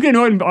always get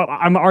annoyed.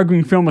 I'm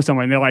arguing film with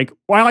someone. And they're like,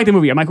 well, I like the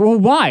movie. I'm like, well,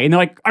 why? And they're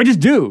like, I just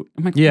do.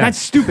 I'm like, that's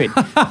stupid.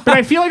 But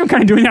I feel like I'm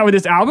kind of doing that with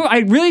this album. I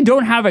really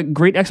don't have a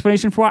great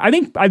explanation for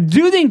it. I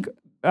do think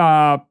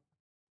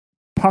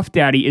Puff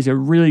Daddy is a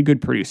really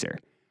good producer.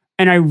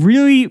 And I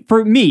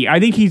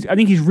think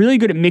he's really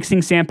good at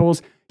mixing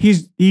samples.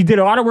 He did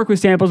a lot of work with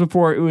samples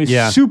before. It was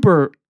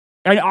super,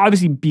 and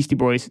obviously Beastie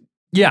Boys.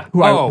 Yeah.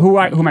 Who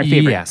are my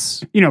favorite.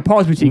 Yes.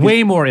 Paul's Boutique.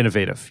 Way more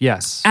innovative.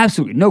 Yes.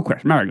 Absolutely. No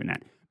question. I'm not arguing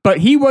that. But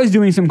he was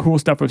doing some cool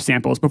stuff with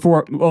samples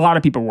before a lot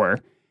of people were.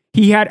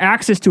 He had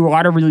access to a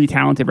lot of really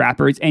talented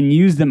rappers and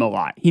used them a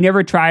lot. He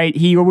never tried,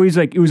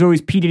 it was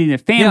always P. Diddy and the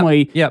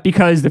family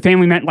because the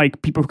family meant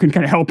like people who can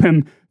kind of help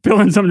him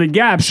fill in some of the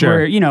gaps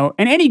where, and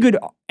any good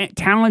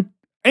talent,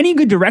 any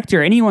good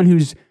director, anyone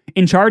who's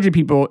in charge of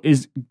people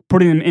is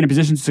putting them in a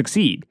position to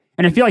succeed.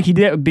 And I feel like he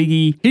did that with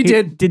Biggie. He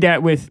did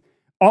that with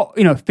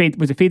Faith.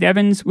 Was it Faith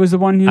Evans was the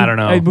one who, I don't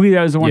know. I believe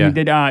that was the one who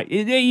did,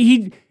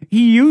 he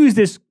used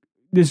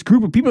this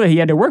group of people that he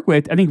had to work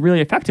with, I think,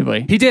 really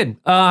effectively. He did.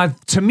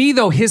 To me,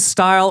 though, his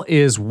style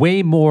is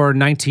way more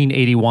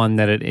 1981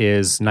 than it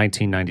is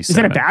 1997. Is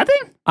that a bad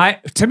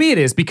thing? To me, it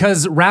is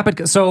because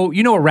so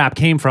you know where rap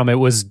came from. It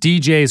was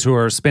DJs who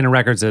are spinning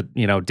records at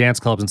dance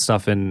clubs and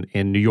stuff in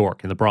New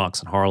York, in the Bronx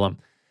and Harlem,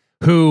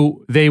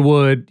 who they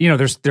would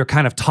they're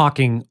kind of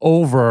talking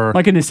over,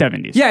 like in the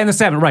 70s. Yeah, in the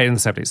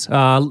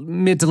 70s,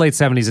 mid to late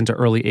 70s into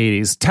early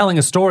 80s, telling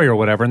a story or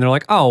whatever, and they're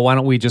like, oh, why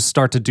don't we just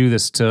start to do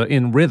this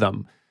in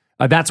rhythm?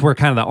 That's where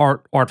kind of the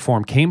art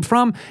form came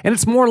from. And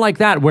it's more like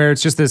that, where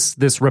it's just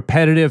this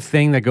repetitive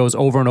thing that goes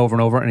over and over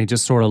and over, and he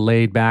just sort of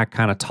laid back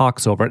kind of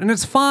talks over it. And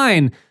it's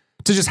fine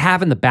to just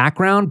have in the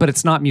background, but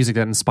it's not music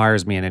that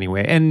inspires me in any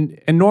way. And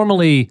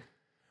normally,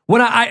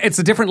 when it's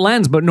a different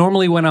lens, but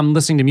normally when I'm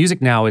listening to music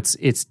now, it's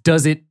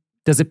does it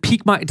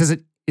pique my,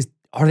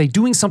 are they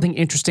doing something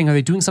interesting? Are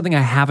they doing something I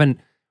haven't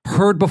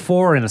heard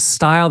before in a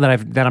style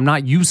that I'm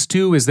not used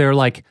to? Is there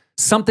like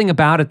something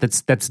about it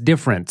that's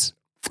different?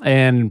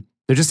 And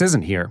there just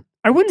isn't here.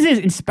 I wouldn't say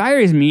it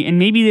inspires me, and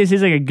maybe this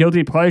is like a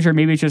guilty pleasure.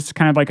 Maybe it's just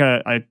kind of like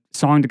a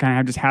song to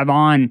kind of just have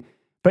on.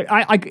 But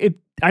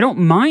I don't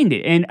mind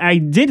it, and I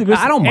did listen.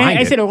 I don't mind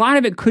it. I said a lot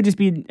of it could just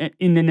be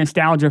in the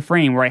nostalgia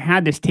frame where I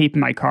had this tape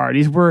in my car.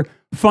 These were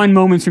fun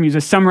moments for me. It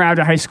was a summer out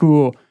of high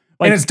school.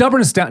 And it's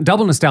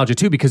double nostalgia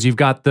too, because you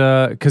have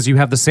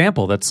the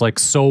sample that's like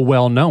so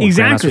well known.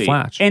 Exactly.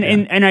 Flash.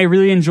 And I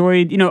really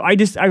enjoyed, I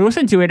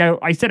listened to it.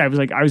 I said I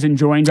was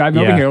enjoying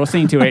driving over here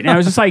listening to it. And I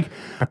was just like,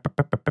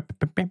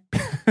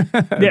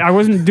 I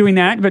wasn't doing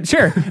that, but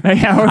sure.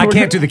 I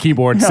can't do the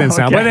keyboard synth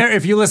sound, okay. but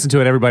if you listen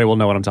to it, everybody will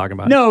know what I'm talking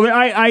about. No, but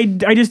I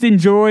just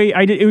enjoy,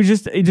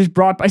 it just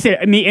brought, I said,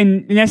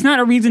 and that's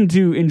not a reason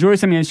to enjoy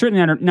something. It's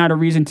certainly not a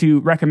reason to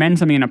recommend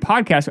something in a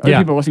podcast other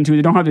people listening to it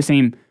that don't have the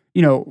same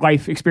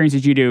life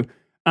experiences you do.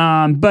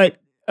 But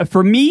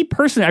for me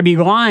personally, I'd be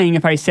lying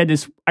if I said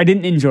this. I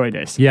didn't enjoy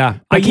this. Yeah.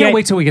 I can't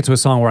wait till we get to a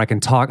song where I can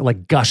talk,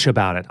 like gush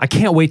about it. I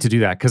can't wait to do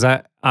that because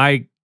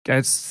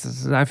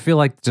I feel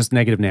like just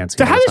negative Nancy.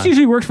 So how this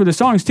usually works for the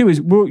songs too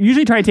is we'll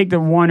usually try to take the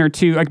one or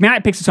two, like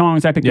Matt picks the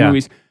songs, I pick the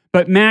movies.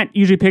 But Matt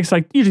usually picks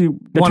the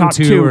 1, top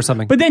 2 or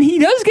something. But then he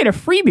does get a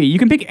freebie. You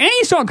can pick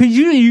any song because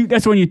usually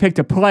that's the one you pick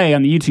to play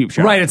on the YouTube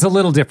show. Right, it's a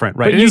little different.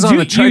 Right, but you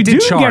do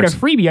get a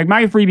freebie. Like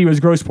my freebie was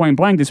Grosse Point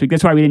Blank this week.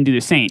 That's why we didn't do the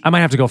Saint. I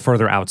might have to go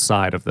further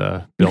outside of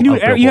the. You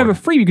have a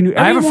freebie. You can do.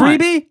 I have a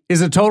freebie.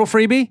 Is it a total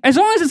freebie? As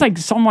long as it's like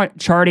somewhat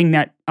charting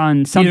that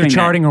on something. Either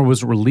charting or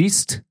was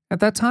released at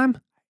that time.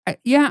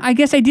 Yeah, I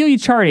guess ideally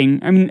charting.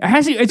 I mean,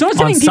 it's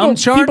only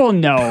something people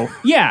know.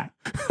 Yeah,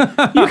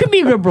 you can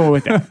be liberal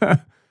with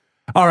that.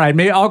 All right,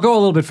 maybe I'll go a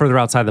little bit further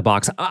outside the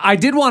box. I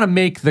did want to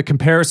make the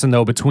comparison,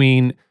 though,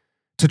 to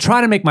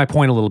try to make my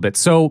point a little bit.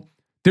 So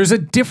there's a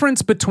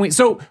difference between...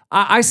 So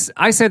I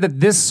said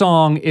that this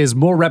song is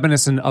more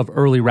reminiscent of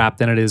early rap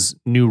than it is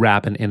new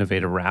rap and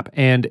innovative rap.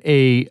 And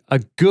a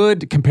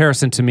good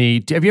comparison to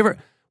me... Have you ever...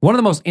 One of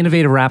the most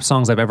innovative rap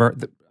songs I've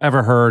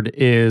ever heard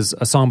is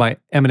a song by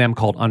Eminem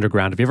called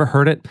Underground. Have you ever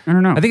heard it? I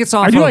don't know. I think it's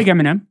off I do like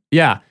Eminem.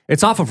 Yeah,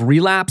 it's off of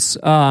Relapse.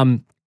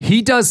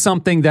 He does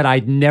something that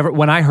I'd never,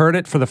 when I heard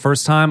it for the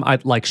first time,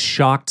 I'd like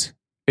shocked.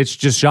 It's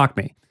just shocked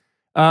me.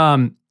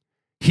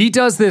 He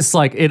does this,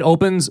 like it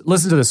opens,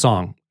 listen to the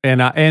song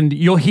and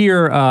you'll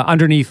hear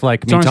underneath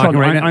like me talking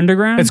right now.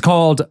 Underground? It's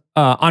called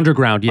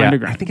Underground. Yeah.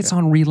 Underground. I think it's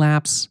on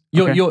Relapse.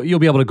 You'll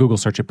be able to Google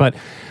search it, but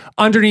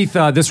underneath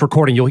this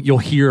recording, you'll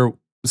hear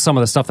some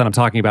of the stuff that I'm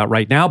talking about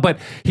right now, but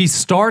he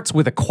starts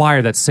with a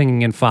choir that's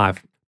singing in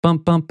 5.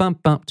 Bump, bump,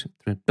 bump, bump, 2,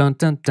 3, dun,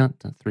 dun, dun,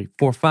 dun, 3,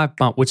 4, 5,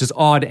 bump, which is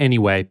odd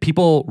anyway.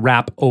 People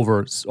rap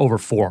over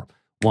 4.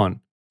 1,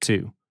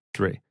 2,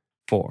 3,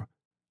 4.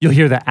 You'll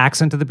hear the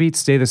accent of the beat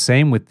stay the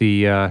same with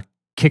the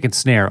kick and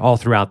snare all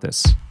throughout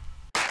this.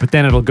 But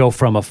then it'll go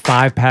from a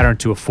 5 pattern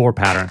to a 4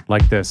 pattern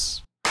like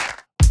this.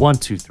 1,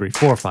 2, 3,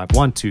 4, 5.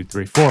 1, 2,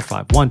 3, 4,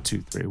 5. 1,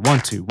 2, 3. 1,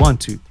 2, 1,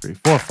 2, 3,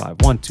 4,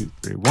 5. 1, 2,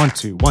 3. 1,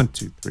 2, 1,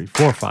 2, 3,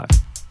 4, 5.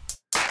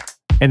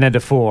 And then to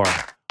 4.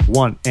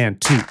 1 and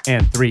 2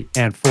 and 3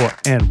 and 4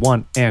 and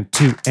 1 and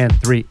 2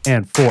 and 3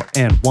 and 4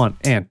 and 1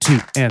 and 2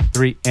 and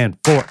 3 and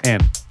 4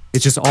 and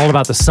it's just all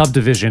about the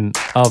subdivision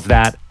of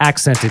that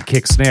accented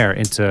kick snare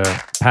into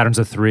patterns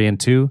of 3 and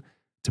 2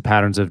 to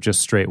patterns of just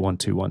straight 1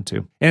 2 1 2.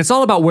 And it's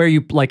all about where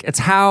you like. It's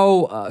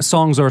how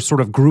songs are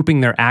sort of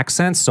grouping their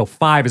accents. So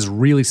 5 is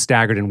really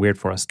staggered and weird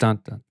for us. Dun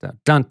dun dun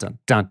dun dun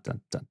dun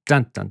dun dun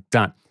dun dun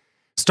dun.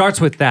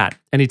 Starts with that,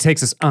 and he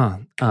takes this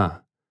and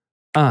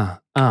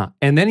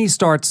then he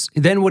starts.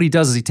 Then what he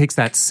does is he takes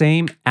that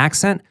same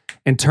accent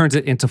and turns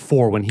it into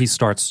 4 when he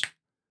starts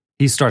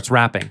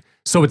rapping.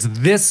 So it's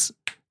this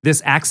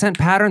accent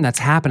pattern that's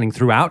happening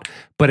throughout,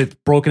 but it's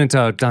broken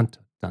into dun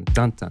dun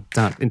dun dun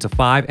dun into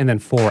 5 and then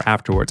 4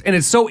 afterwards. And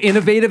it's so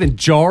innovative and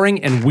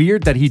jarring and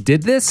weird that he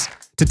did this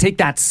to take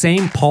that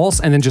same pulse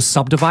and then just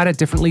subdivide it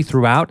differently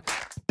throughout.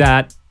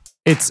 That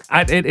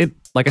it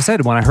like I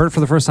said, when I heard it for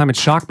the first time, it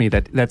shocked me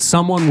that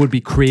someone would be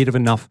creative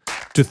enough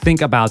to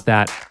think about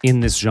that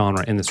in this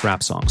genre, in this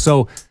rap song.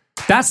 So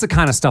that's the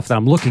kind of stuff that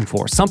I'm looking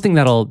for. Something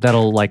that'll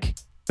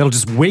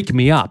just wake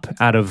me up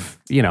out of,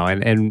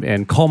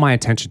 and call my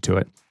attention to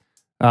it.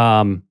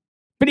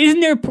 But isn't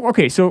there,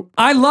 okay, so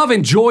I love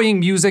enjoying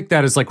music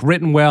that is like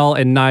written well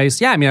and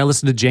nice. Yeah, I mean, I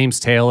listen to James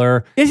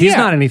Taylor. He's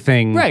not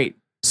anything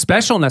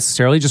special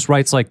necessarily, just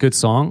writes like good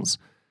songs.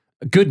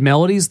 Good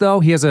melodies, though.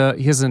 He has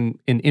an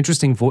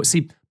interesting voice.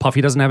 See,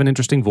 Puffy doesn't have an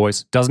interesting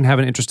voice, doesn't have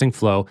an interesting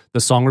flow. The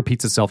song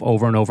repeats itself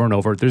over and over and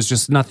over. There's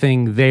just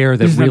nothing there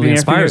that really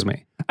inspires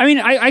me. I mean,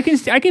 I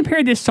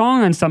compare this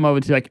song on some level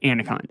to like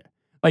Anaconda.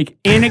 Like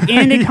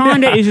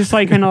Anaconda is just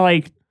like kind of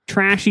like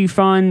trashy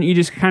fun. You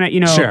just kind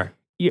of, Sure.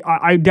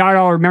 I doubt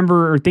I'll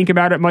remember or think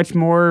about it much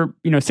more,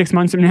 6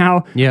 months from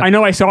now. Yeah. I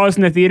know I saw this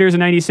in the theaters in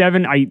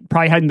 97. I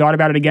probably hadn't thought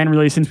about it again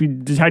really since we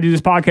decided to do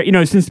this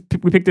podcast, since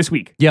we picked this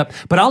week. Yep.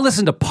 But I'll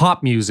listen to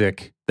pop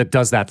music that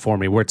does that for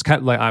me, where it's kind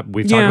of like,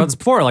 we've talked about this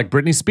before, like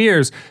Britney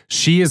Spears.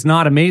 She is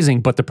not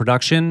amazing, but the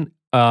production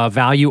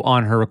value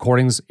on her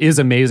recordings is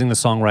amazing. The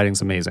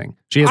songwriting's amazing.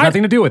 She has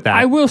nothing to do with that.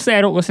 I will say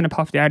I don't listen to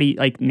Puff Daddy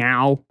like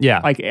now. Yeah.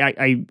 Like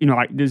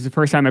this is the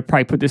first time I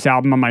probably put this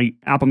album on my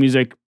Apple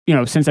Music,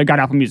 since I got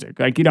Apple Music.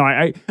 Like,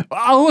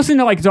 I'll listen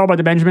to like It's All About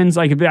the Benjamins.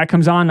 Like if that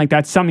comes on, like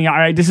that's something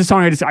this is a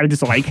song I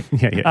just like.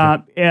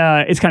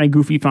 It's kind of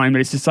goofy fun,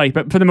 but it's just like,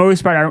 but for the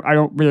most part, I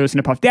don't really listen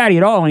to Puff Daddy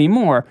at all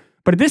anymore.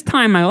 But at this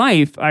time in my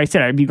life, I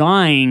said I'd be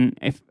lying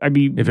if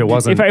it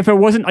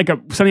wasn't like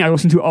something I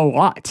listened to a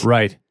lot.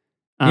 Right.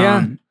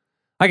 Yeah,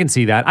 I can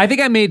see that. I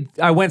think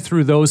I went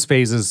through those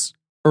phases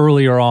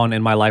earlier on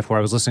in my life where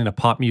I was listening to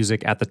pop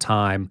music at the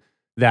time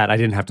that I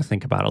didn't have to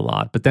think about a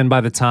lot. But then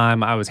by the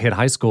time I was hit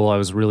high school, I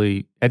was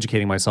really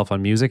educating myself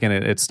on music, and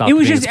it stopped. It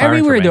was just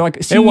everywhere though.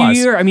 Like senior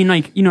year, I mean,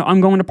 like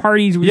I'm going to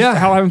parties,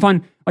 how having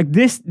fun. Like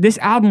this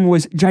album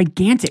was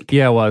gigantic.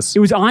 Yeah, it was. It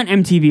was on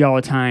MTV all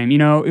the time.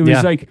 It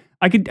was like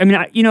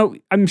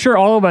I'm sure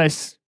all of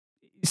us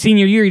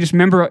senior year, you just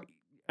remember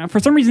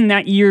for some reason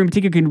that year in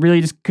particular can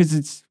really just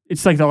because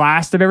it's like the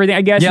last of everything.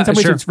 I guess in some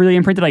ways it's really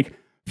imprinted. Like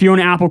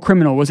Fiona Apple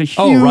Criminal was a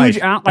huge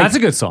that's a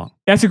good song.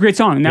 That's a great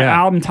song. That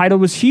album title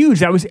was huge.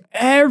 That was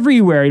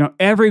everywhere.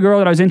 Every girl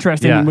that I was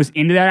interested in was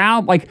into that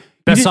album. Like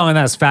best song on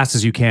that is Fast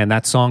As You Can.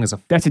 That song is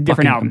that's a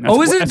different album.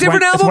 Is it a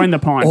different album? That's When the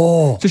Pawn.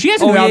 Oh. So she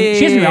has a new album.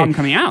 She has a new album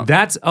coming out.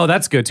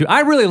 That's good too.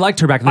 I really liked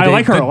her back in the day. I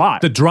like her a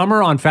lot. The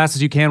drummer on Fast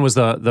As You Can was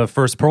the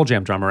first Pearl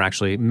Jam drummer,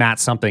 actually, Matt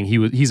something.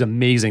 He's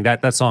amazing.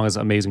 That song is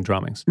amazing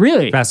drummings.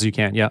 Really? Fast As You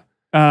Can, yeah.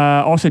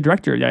 Also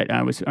director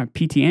that was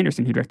P.T.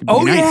 Anderson who directed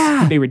Boogie Nights.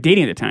 Yeah. They were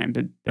dating at the time,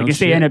 but I guess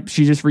they ended up,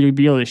 she just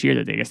revealed this year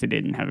that they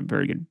didn't have a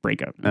very good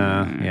breakup.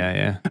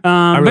 Yeah.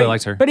 I really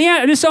liked her. But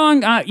yeah, this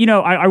song,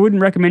 I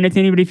wouldn't recommend it to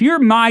anybody. If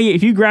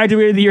you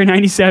graduated the year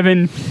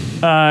 97,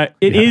 it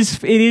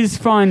is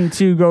fun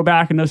to go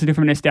back and listen to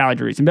different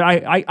nostalgia reasons. But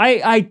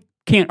I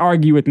can't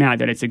argue with Matt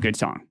that it's a good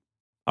song.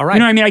 All right. You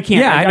know what I mean? I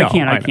can't.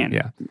 Yeah, I can't.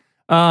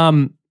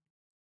 Yeah.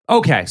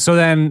 Okay, so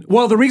then,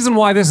 the reason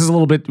why this is a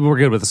little bit, we're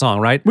good with the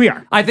song, right? We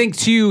are. I think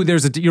too,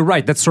 you're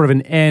right, that's sort of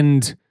an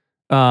end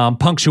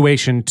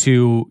punctuation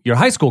to your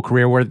high school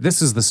career, where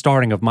this is the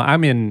starting of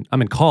I'm in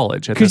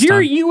college at this time.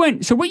 Because you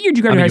went, so what year did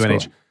you graduate high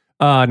school?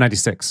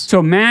 96.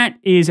 So Matt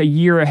is a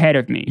year ahead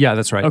of me. Yeah,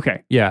 that's right.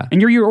 Okay. Yeah. And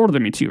you're a year older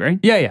than me too, right?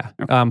 Yeah.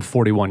 Okay. I'm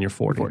 41, you're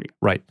 40.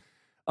 Right.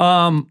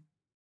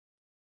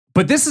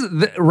 But this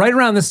is right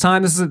around this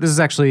time. This is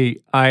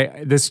actually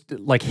this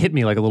like hit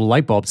me like a little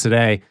light bulb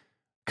today.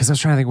 Because I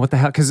was trying to think, what the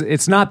hell? Because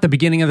it's not the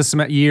beginning of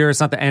the year. It's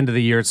not the end of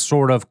the year. It's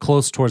sort of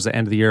close towards the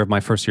end of the year of my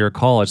first year of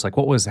college. Like,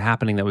 what was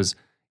happening that was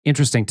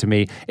interesting to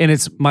me? And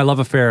it's my love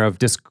affair of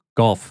disc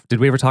golf. Did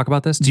we ever talk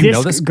about this? Do you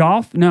know this? Disc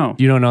golf? No.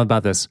 You don't know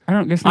about this? I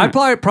don't guess not.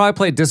 I probably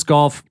played disc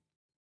golf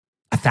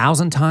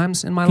 1,000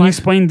 times in my life. Can you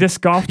explain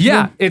disc golf to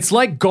Yeah, me? it's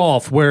like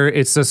golf, where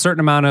it's a certain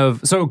amount of...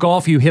 So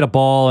golf, you hit a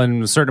ball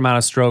and a certain amount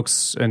of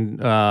strokes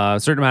and a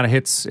certain amount of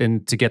hits to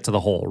get to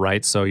the hole,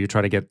 right? So you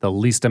try to get the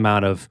least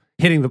amount of...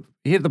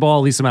 hit the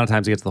ball least amount of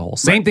times to get to the hole.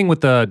 Same thing with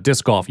the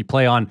disc golf. You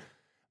play on...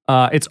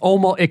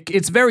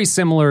 it's very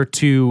similar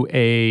to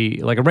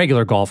a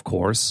regular golf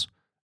course.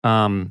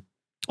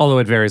 although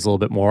it varies a little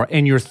bit more,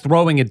 and you're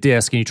throwing a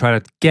disc and you try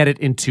to get it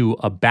into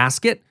a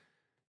basket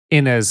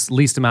in as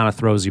least amount of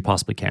throws as you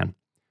possibly can.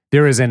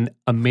 There is an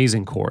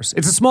amazing course.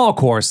 It's a small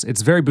course.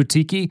 It's very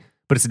boutique-y,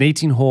 but it's an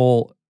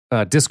 18-hole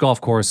disc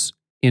golf course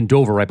in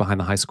Dover, right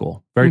behind the high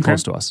school, very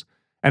close to us.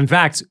 And in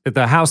fact, at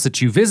the house that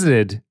you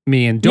visited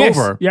me in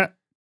Dover,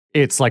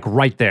 it's like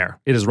right there.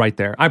 It is right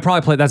there. I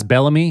probably played, that's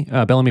Bellamy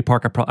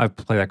Park. I've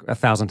played that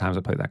 1,000 times.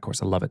 I played that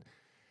course. I love it.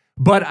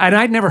 But, and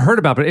I'd never heard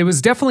about it. It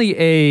was definitely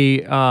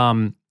a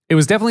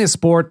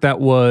sport that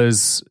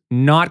was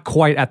not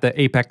quite at the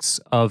apex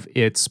of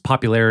its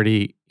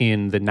popularity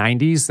in the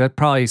 90s. That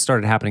probably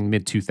started happening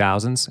mid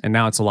 2000s, and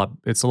now it's a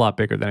lot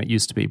bigger than it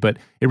used to be. But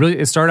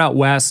it started out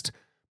west.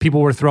 People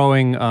were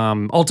throwing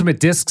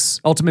ultimate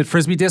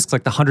frisbee discs,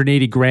 like the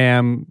 180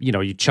 gram.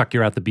 You chuck,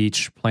 you're at the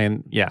beach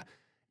playing,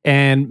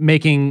 and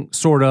making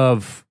sort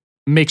of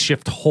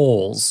makeshift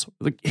holes,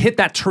 like hit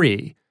that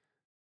tree.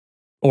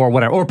 Or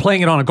whatever, or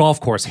playing it on a golf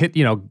course,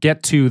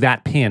 get to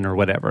that pin or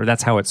whatever.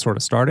 That's how it sort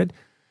of started.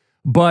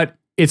 But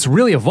it's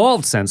really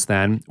evolved since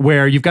then,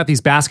 where you've got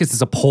these baskets.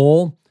 It's a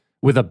pole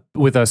with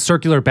a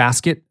circular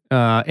basket,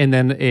 and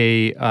then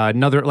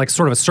another, like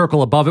sort of a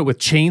circle above it with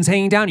chains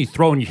hanging down. You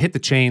throw and you hit the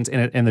chains,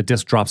 and the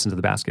disc drops into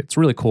the basket. It's a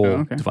really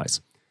cool device.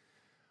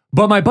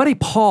 But my buddy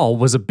Paul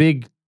was a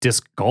big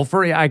disc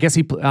golfer. I guess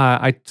we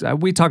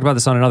talked about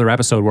this on another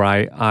episode where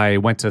I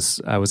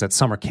was at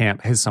summer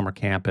camp, his summer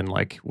camp, and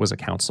like was a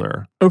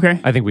counselor. Okay.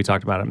 I think we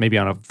talked about it maybe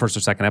on a first or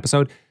second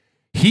episode.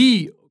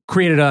 He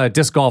created a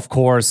disc golf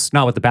course,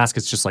 not with the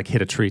baskets, just like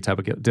hit a tree type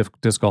of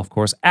disc golf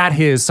course at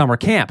his summer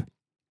camp.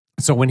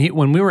 So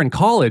when we were in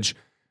college,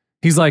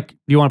 he's like, "Do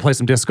you want to play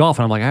some disc golf?"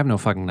 And I'm like, "I have no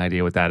fucking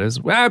idea what that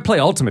is. I play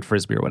ultimate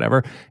frisbee or whatever."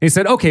 And he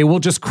said, "Okay, we'll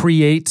just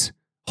create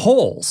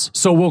holes.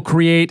 So we'll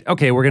create,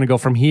 we're going to go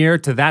from here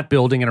to that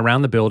building and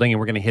around the building,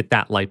 and we're going to hit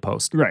that light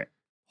post." Right.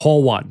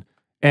 Hole 1.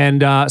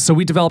 And so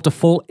we developed a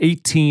full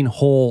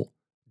 18-hole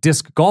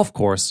disc golf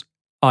course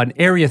on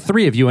Area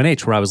 3 of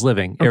UNH where I was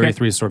living. Okay. Area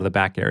 3 is sort of the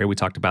back area. We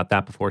talked about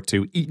that before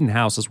too. Eaton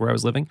House is where I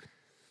was living.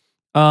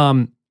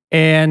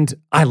 And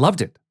I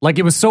loved it. Like,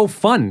 it was so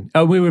fun.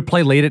 We would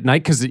play late at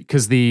night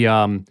because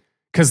the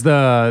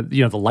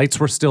lights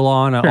were still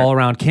on all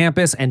around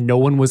campus, and no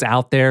one was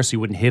out there, so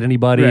you wouldn't hit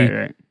anybody.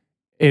 Right.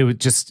 It was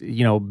just,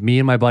 me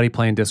and my buddy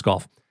playing disc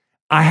golf.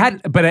 So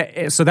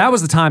that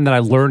was the time that I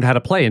learned how to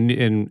play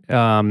and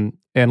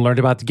learned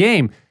about the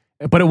game.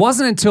 But it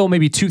wasn't until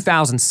maybe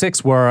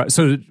 2006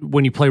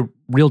 when you play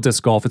real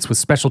disc golf, it's with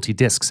specialty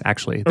discs,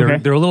 actually.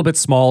 They're a little bit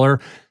smaller.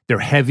 They're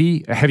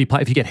heavy. A heavy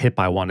play. If you get hit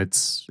by one,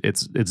 it's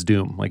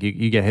doom. Like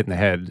you get hit in the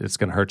head, it's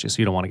going to hurt you. So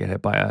you don't want to get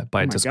hit by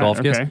a disc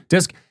golf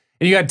disc.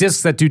 And you got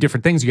discs that do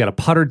different things. You got a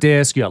putter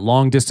disc, you got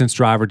long distance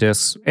driver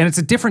discs, and it's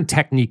a different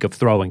technique of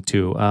throwing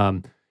too.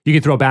 You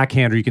can throw a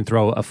backhand or you can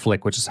throw a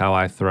flick, which is how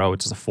I throw,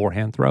 which is a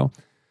forehand throw.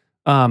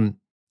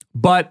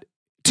 But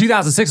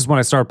 2006 is when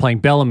I started playing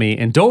Bellamy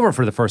in Dover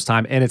for the first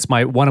time, and it's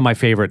one of my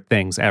favorite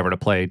things ever to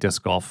play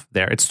disc golf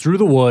there. It's through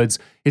the woods.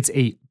 It's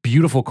a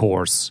beautiful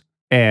course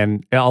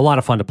and a lot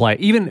of fun to play.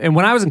 And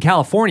when I was in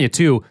California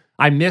too,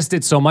 I missed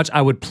it so much,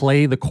 I would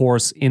play the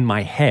course in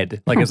my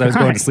head, like as I was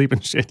going to sleep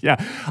and shit.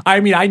 Yeah. I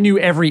mean, I knew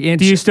every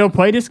inch. Do you still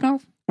play disc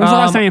golf? When was the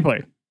last time you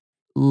played?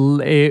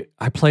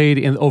 I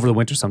played over the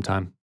winter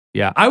sometime.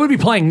 Yeah, I would be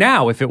playing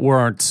now if it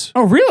weren't.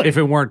 Oh, really? If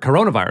it weren't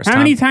coronavirus. How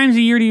many times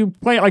a year do you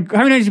play? Like, how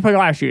many times did you play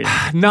last year?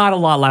 Not a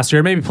lot last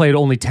year. Maybe played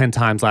only 10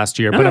 times last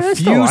year. But a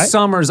few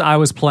summers I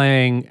was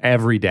playing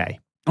every day.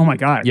 Oh my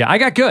god. Yeah, I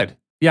got good.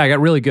 Yeah, I got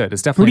really good.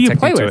 It's definitely Who do you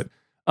play with?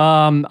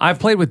 I've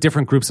played with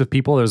different groups of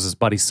people. There's this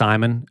buddy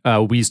Simon.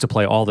 We used to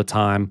play all the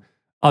time.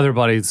 Other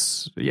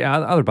buddies.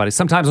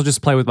 Sometimes I'll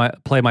just play with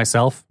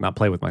myself. Not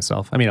play with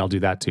myself. I mean, I'll do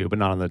that too, but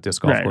not on the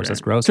disc golf course.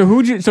 That's gross. So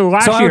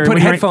last year, I would put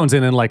headphones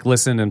in and like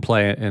listen and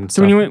play it. And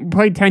so when you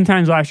played 10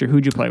 times last year,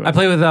 who'd you play with? I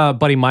played with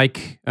buddy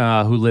Mike,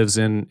 who lives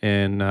in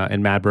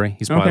Madbury.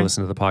 He's probably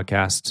listening to the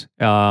podcast,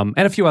 and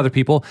a few other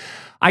people.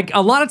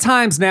 A lot of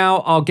times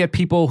now, I'll get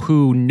people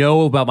who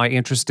know about my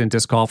interest in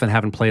disc golf and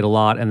haven't played a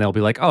lot, and they'll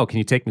be like, "Oh, can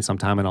you take me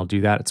sometime?" And I'll do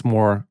that. It's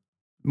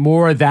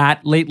more of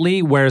that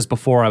lately, whereas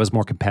before I was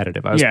more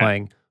competitive. I was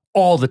playing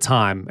all the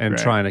time and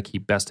trying to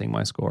keep besting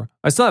my score.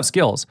 I still have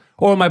skills.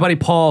 Or my buddy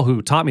Paul,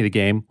 who taught me the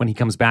game, when he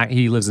comes back,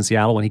 he lives in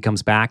Seattle. When he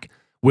comes back,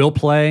 we'll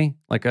play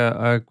like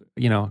a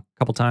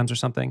couple times or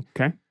something.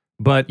 Okay.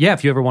 But yeah,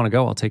 if you ever want to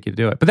go, I'll take you to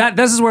do it. But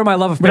this is where my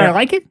love of. But I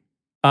like it.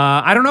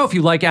 I don't know if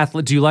you like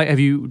athlete. Do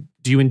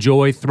you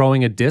enjoy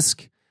throwing a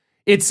disc?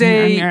 I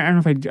don't know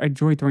if I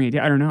enjoy throwing it.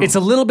 I don't know. It's a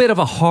little bit of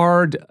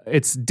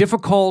it's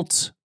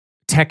difficult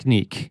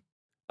technique.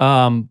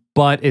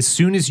 But as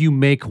soon as you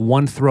make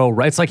one throw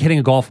right, it's like hitting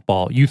a golf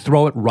ball. You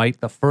throw it right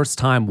the first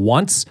time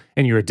once,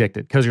 and you're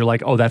addicted because you're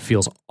like, "Oh, that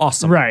feels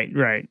awesome."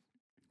 Right.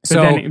 But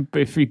then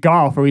if you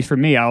golf, or at least for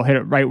me, I'll hit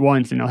it right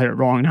once and I'll hit it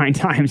wrong 9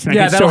 times. And I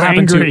get that'll so happen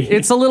angry. too.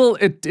 It's a little.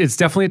 It's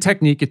definitely a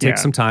technique. It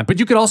takes some time, but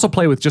you could also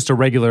play with just a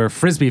regular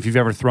frisbee if you've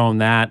ever thrown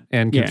that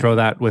and can throw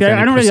that with.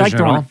 I don't really like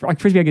throwing like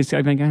frisbee.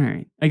 I think all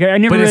right. Like I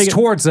never. But really it's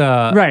towards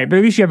right. But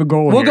at least you have a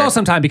goal. We'll go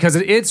sometime because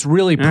it's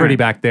really pretty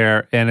back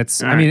there, and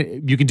it's. I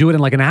mean, you can do it in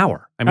like an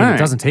hour. I mean, it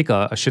doesn't take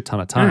a shit ton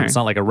of time. It's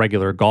not like a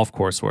regular golf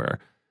course where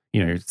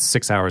you're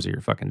 6 hours of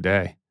your fucking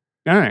day.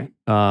 All right.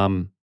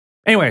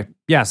 Anyway,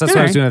 yes, that's what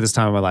I was doing at this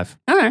time of my life.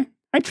 All right.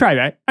 I'd try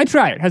that. I'd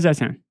try it. How's that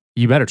sound?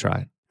 You better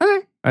try it.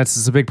 Okay.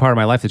 It's a big part of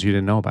my life that you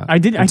didn't know about. I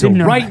didn't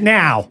know right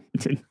now.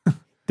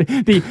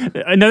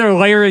 the another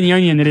layer in the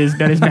onion that is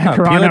Matt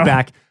Carano. Peel it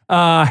back.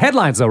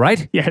 Headlines though,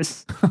 right?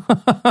 Yes.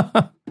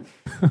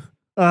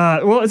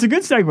 Well, it's a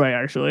good segue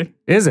actually.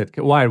 Is it?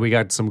 Why? We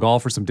got some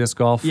golf or some disc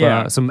golf?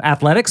 Yeah. Some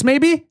athletics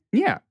maybe?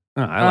 Yeah.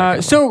 Oh, I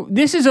like so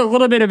this is a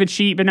little bit of a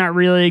cheat, but not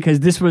really, because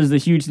this was the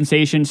huge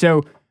sensation.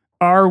 So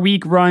our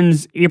week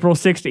runs April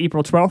 6th to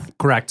April 12th.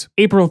 Correct.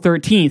 April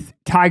 13th,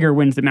 Tiger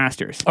wins the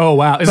Masters. Oh,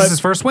 wow. Is this his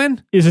first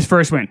win? Is his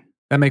first win.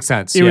 That makes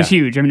sense. It was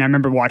huge. I mean, I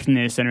remember watching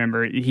this, and I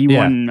remember he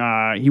won.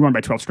 He won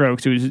by 12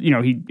 strokes. It was,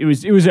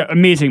 it was an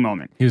amazing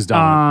moment. He was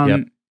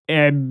dominant.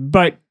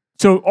 But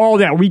so all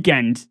that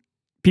weekend,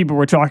 people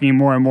were talking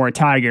more and more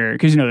Tiger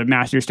because the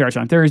Masters starts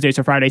on Thursday,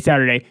 so Friday,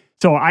 Saturday.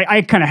 So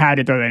I kind of had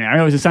to throw that in. I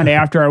know it was a Sunday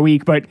after our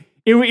week, but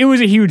it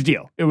was a huge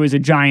deal. It was a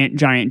giant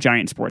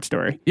sports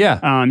story. Yeah.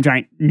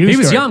 Giant news story. He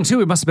was young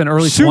too. It must have been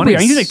early 20s. Super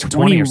young. He was like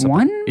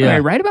 21. Yeah. Am I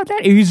right about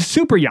that? He was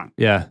super young.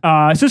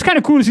 Yeah. So it's kind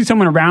of cool to see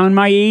someone around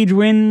my age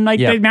win like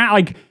that.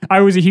 Like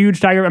I was a huge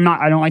Tiger.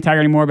 I don't like Tiger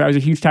anymore, but I was a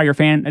huge Tiger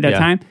fan at that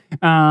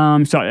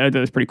time. So that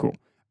was pretty cool.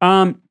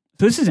 So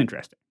this is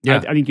interesting.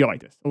 Yeah. I think you'll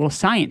like this. A little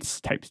science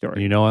type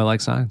story. I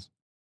like science.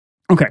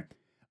 Okay.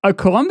 A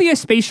Columbia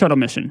space shuttle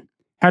mission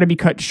had to be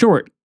cut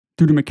short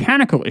due to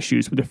mechanical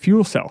issues with the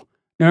fuel cell.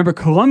 Now, remember,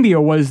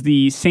 Columbia was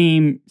the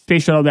same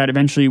space shuttle that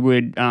eventually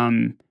would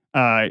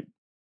get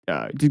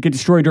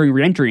destroyed during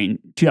reentry in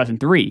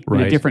 2003 with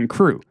a different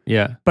crew.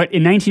 Yeah. But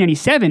in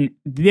 1997,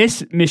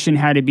 this mission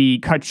had to be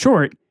cut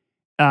short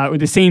with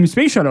the same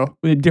space shuttle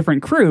with a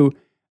different crew.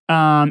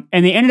 And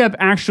they ended up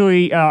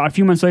actually, a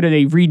few months later,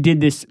 they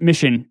redid this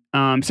mission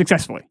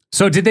successfully.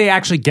 So did they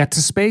actually get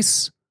to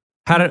space?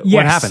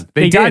 What happened?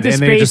 They got to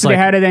space, they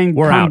had to then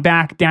come out.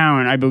 back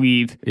down, I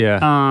believe.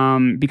 Yeah.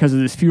 Because of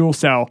this fuel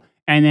cell.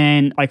 And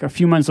then, like a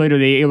few months later,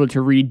 they were able to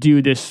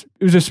redo this.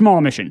 It was a small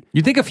mission.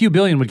 You'd think a few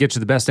billion would get you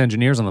the best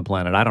engineers on the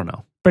planet. I don't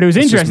know. But it was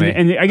interesting.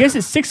 And I guess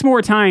it's 6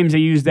 more times they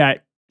used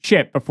that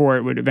ship before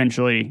it would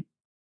eventually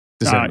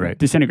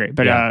disintegrate.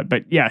 But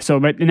but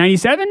in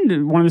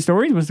 97, one of the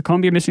stories was the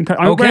Columbia mission cut.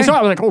 When I saw it,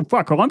 I was like, oh,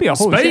 fuck, Columbia.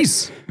 Holy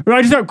space. Shit.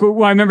 I just thought,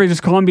 I remember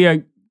just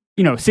Columbia,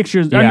 6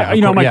 years. I'm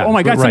like, oh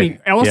my God, something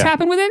else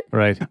happened with it?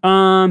 Right.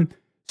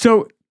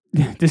 So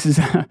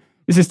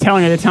this is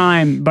telling at the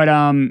time, but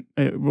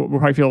we'll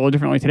probably feel a little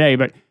differently today.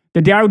 But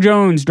the Dow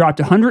Jones dropped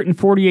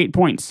 148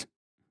 points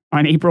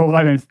on April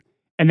 11th,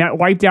 and that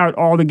wiped out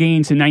all the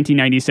gains in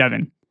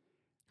 1997.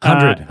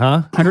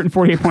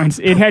 148 points.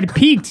 It had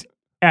peaked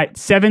at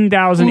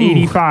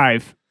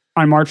 7,085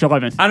 on March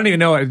 11th. I don't even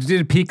know. It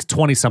did peak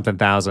 20-something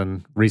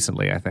thousand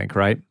recently, I think,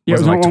 right? Yeah,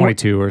 was it like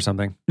 22 or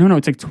something? No,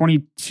 it's like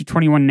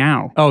 21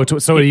 now. Oh,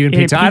 so it even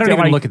peaked. I don't even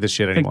like, look at this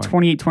shit anymore. Like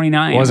 28,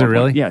 29. Was it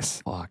really?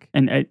 Yes. Fuck.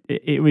 And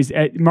it was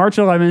at March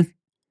 11th,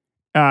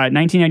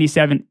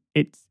 1997.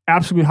 Its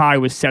absolute high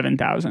was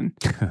 7,000.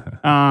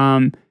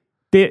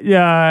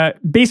 The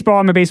baseball,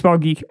 I'm a baseball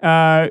geek.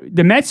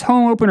 The Mets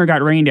home opener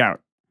got rained out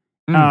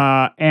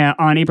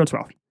on April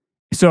 12th.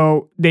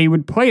 So they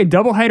would play a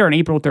doubleheader on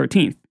April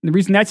 13th. The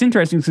reason that's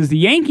interesting is because the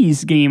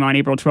Yankees game on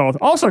April 12th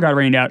also got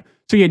rained out.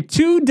 So you had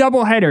 2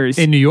 doubleheaders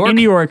in New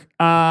York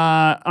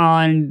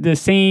on the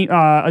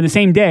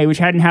same day, which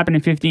hadn't happened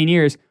in 15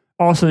 years.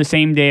 Also the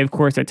same day, of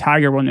course, that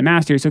Tiger won the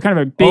Masters. So kind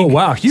of a big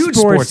huge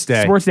sports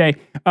day.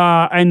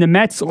 And the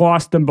Mets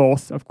lost them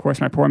both. Of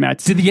course, my poor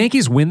Mets. Did the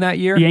Yankees win that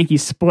year? The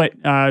Yankees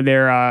split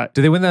their...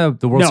 Did they win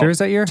the World Series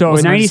that year? So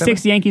in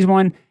 96, the Yankees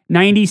won.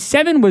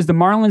 97 was the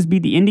Marlins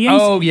beat the Indians.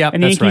 Oh, yeah,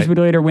 and the Yankees would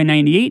later win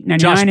 98,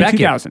 99, and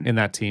 2000. In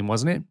that team,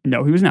 wasn't it?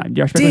 No, he was not.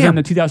 Josh Beck was on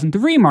the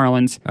 2003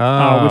 Marlins,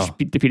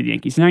 which defeated the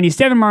Yankees.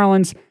 97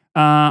 Marlins,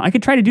 I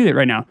could try to do that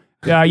right now.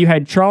 You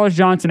had Charles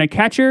Johnson at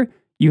catcher.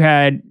 You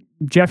had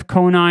Jeff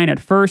Conine at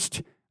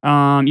first.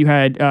 You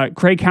had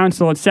Craig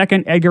Counsell at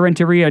second. Edgar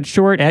Renteria at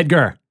short.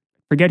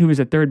 Forget who was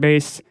at third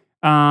base.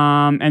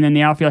 And then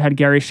the outfield had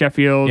Gary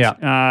Sheffield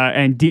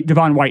and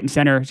Devon White in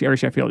center, Gary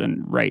Sheffield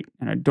in right.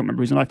 And I don't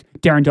remember who's in left.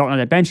 Darren Dalton on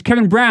that bench.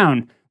 Kevin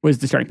Brown was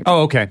the starting pitcher.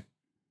 Oh, okay.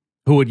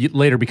 Who would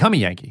later become a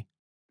Yankee?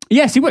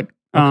 Yes, he would.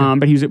 Okay.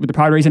 But he was with the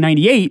Padres in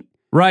 98.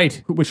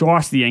 Right. Which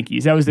lost the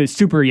Yankees. That was the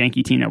super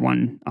Yankee team that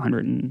won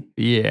 14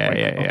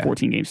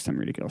 games. Something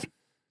ridiculous.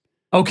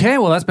 Okay,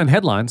 well, that's been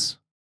headlines.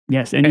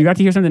 Yes, and you got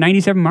to hear some of the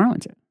 97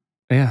 Marlins.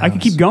 Yeah, I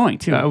could keep going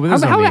too.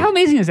 How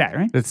amazing is that,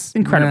 right? It's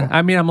incredible.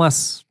 I mean, I'm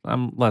less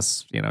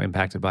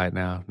impacted by it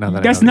now.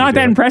 That's not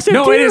that impressive.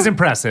 No, it is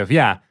impressive.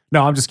 Yeah.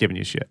 No, I'm just giving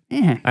you shit.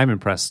 Yeah. I'm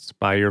impressed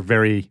by your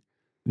very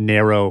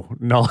narrow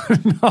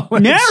knowledge.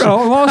 Narrow.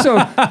 I'm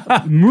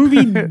also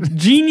movie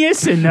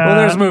genius and Well,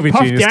 there's movie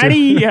Puff genius, too.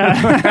 Daddy. Yeah.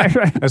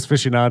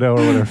 Aficionado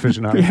or whatever.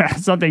 Aficionado. Yeah,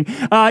 something.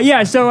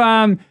 Yeah, so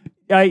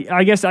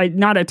I guess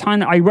not a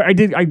ton. I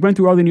went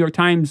through all the New York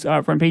Times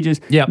front pages.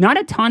 Yep. Not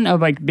a ton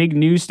of like big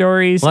news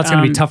stories. Well, that's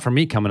going to be tough for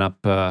me coming up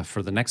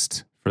for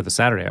the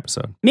Saturday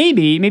episode.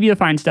 Maybe you'll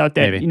find stuff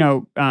that Maybe.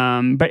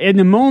 But in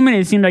the moment,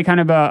 it seemed like kind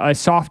of a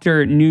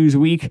softer news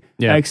week.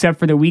 Yeah. Except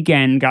for the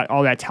weekend, got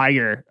all that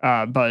Tiger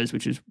buzz,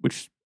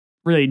 which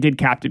really did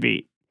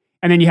captivate.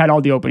 And then you had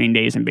all the opening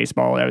days in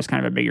baseball. That was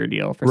kind of a bigger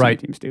deal for some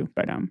teams too.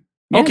 But yeah,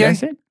 Okay.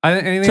 that's it.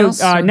 Anything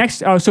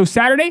else? So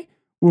Saturday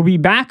we'll be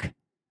back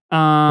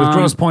with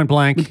Grosse Point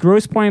Blank with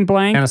Grosse Point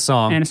Blank and a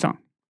song.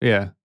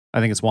 Yeah, I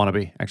think it's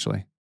Wannabe,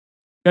 actually.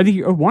 I think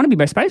you Want to Be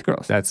by Spice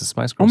Girls. That's the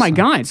Spice Girls Oh my song.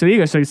 God! So there you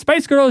go. So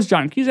Spice Girls,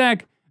 John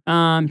Cusack.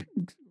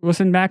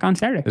 Listen back on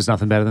Saturday. There's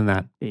nothing better than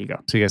that. There you go.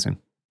 See you guys soon.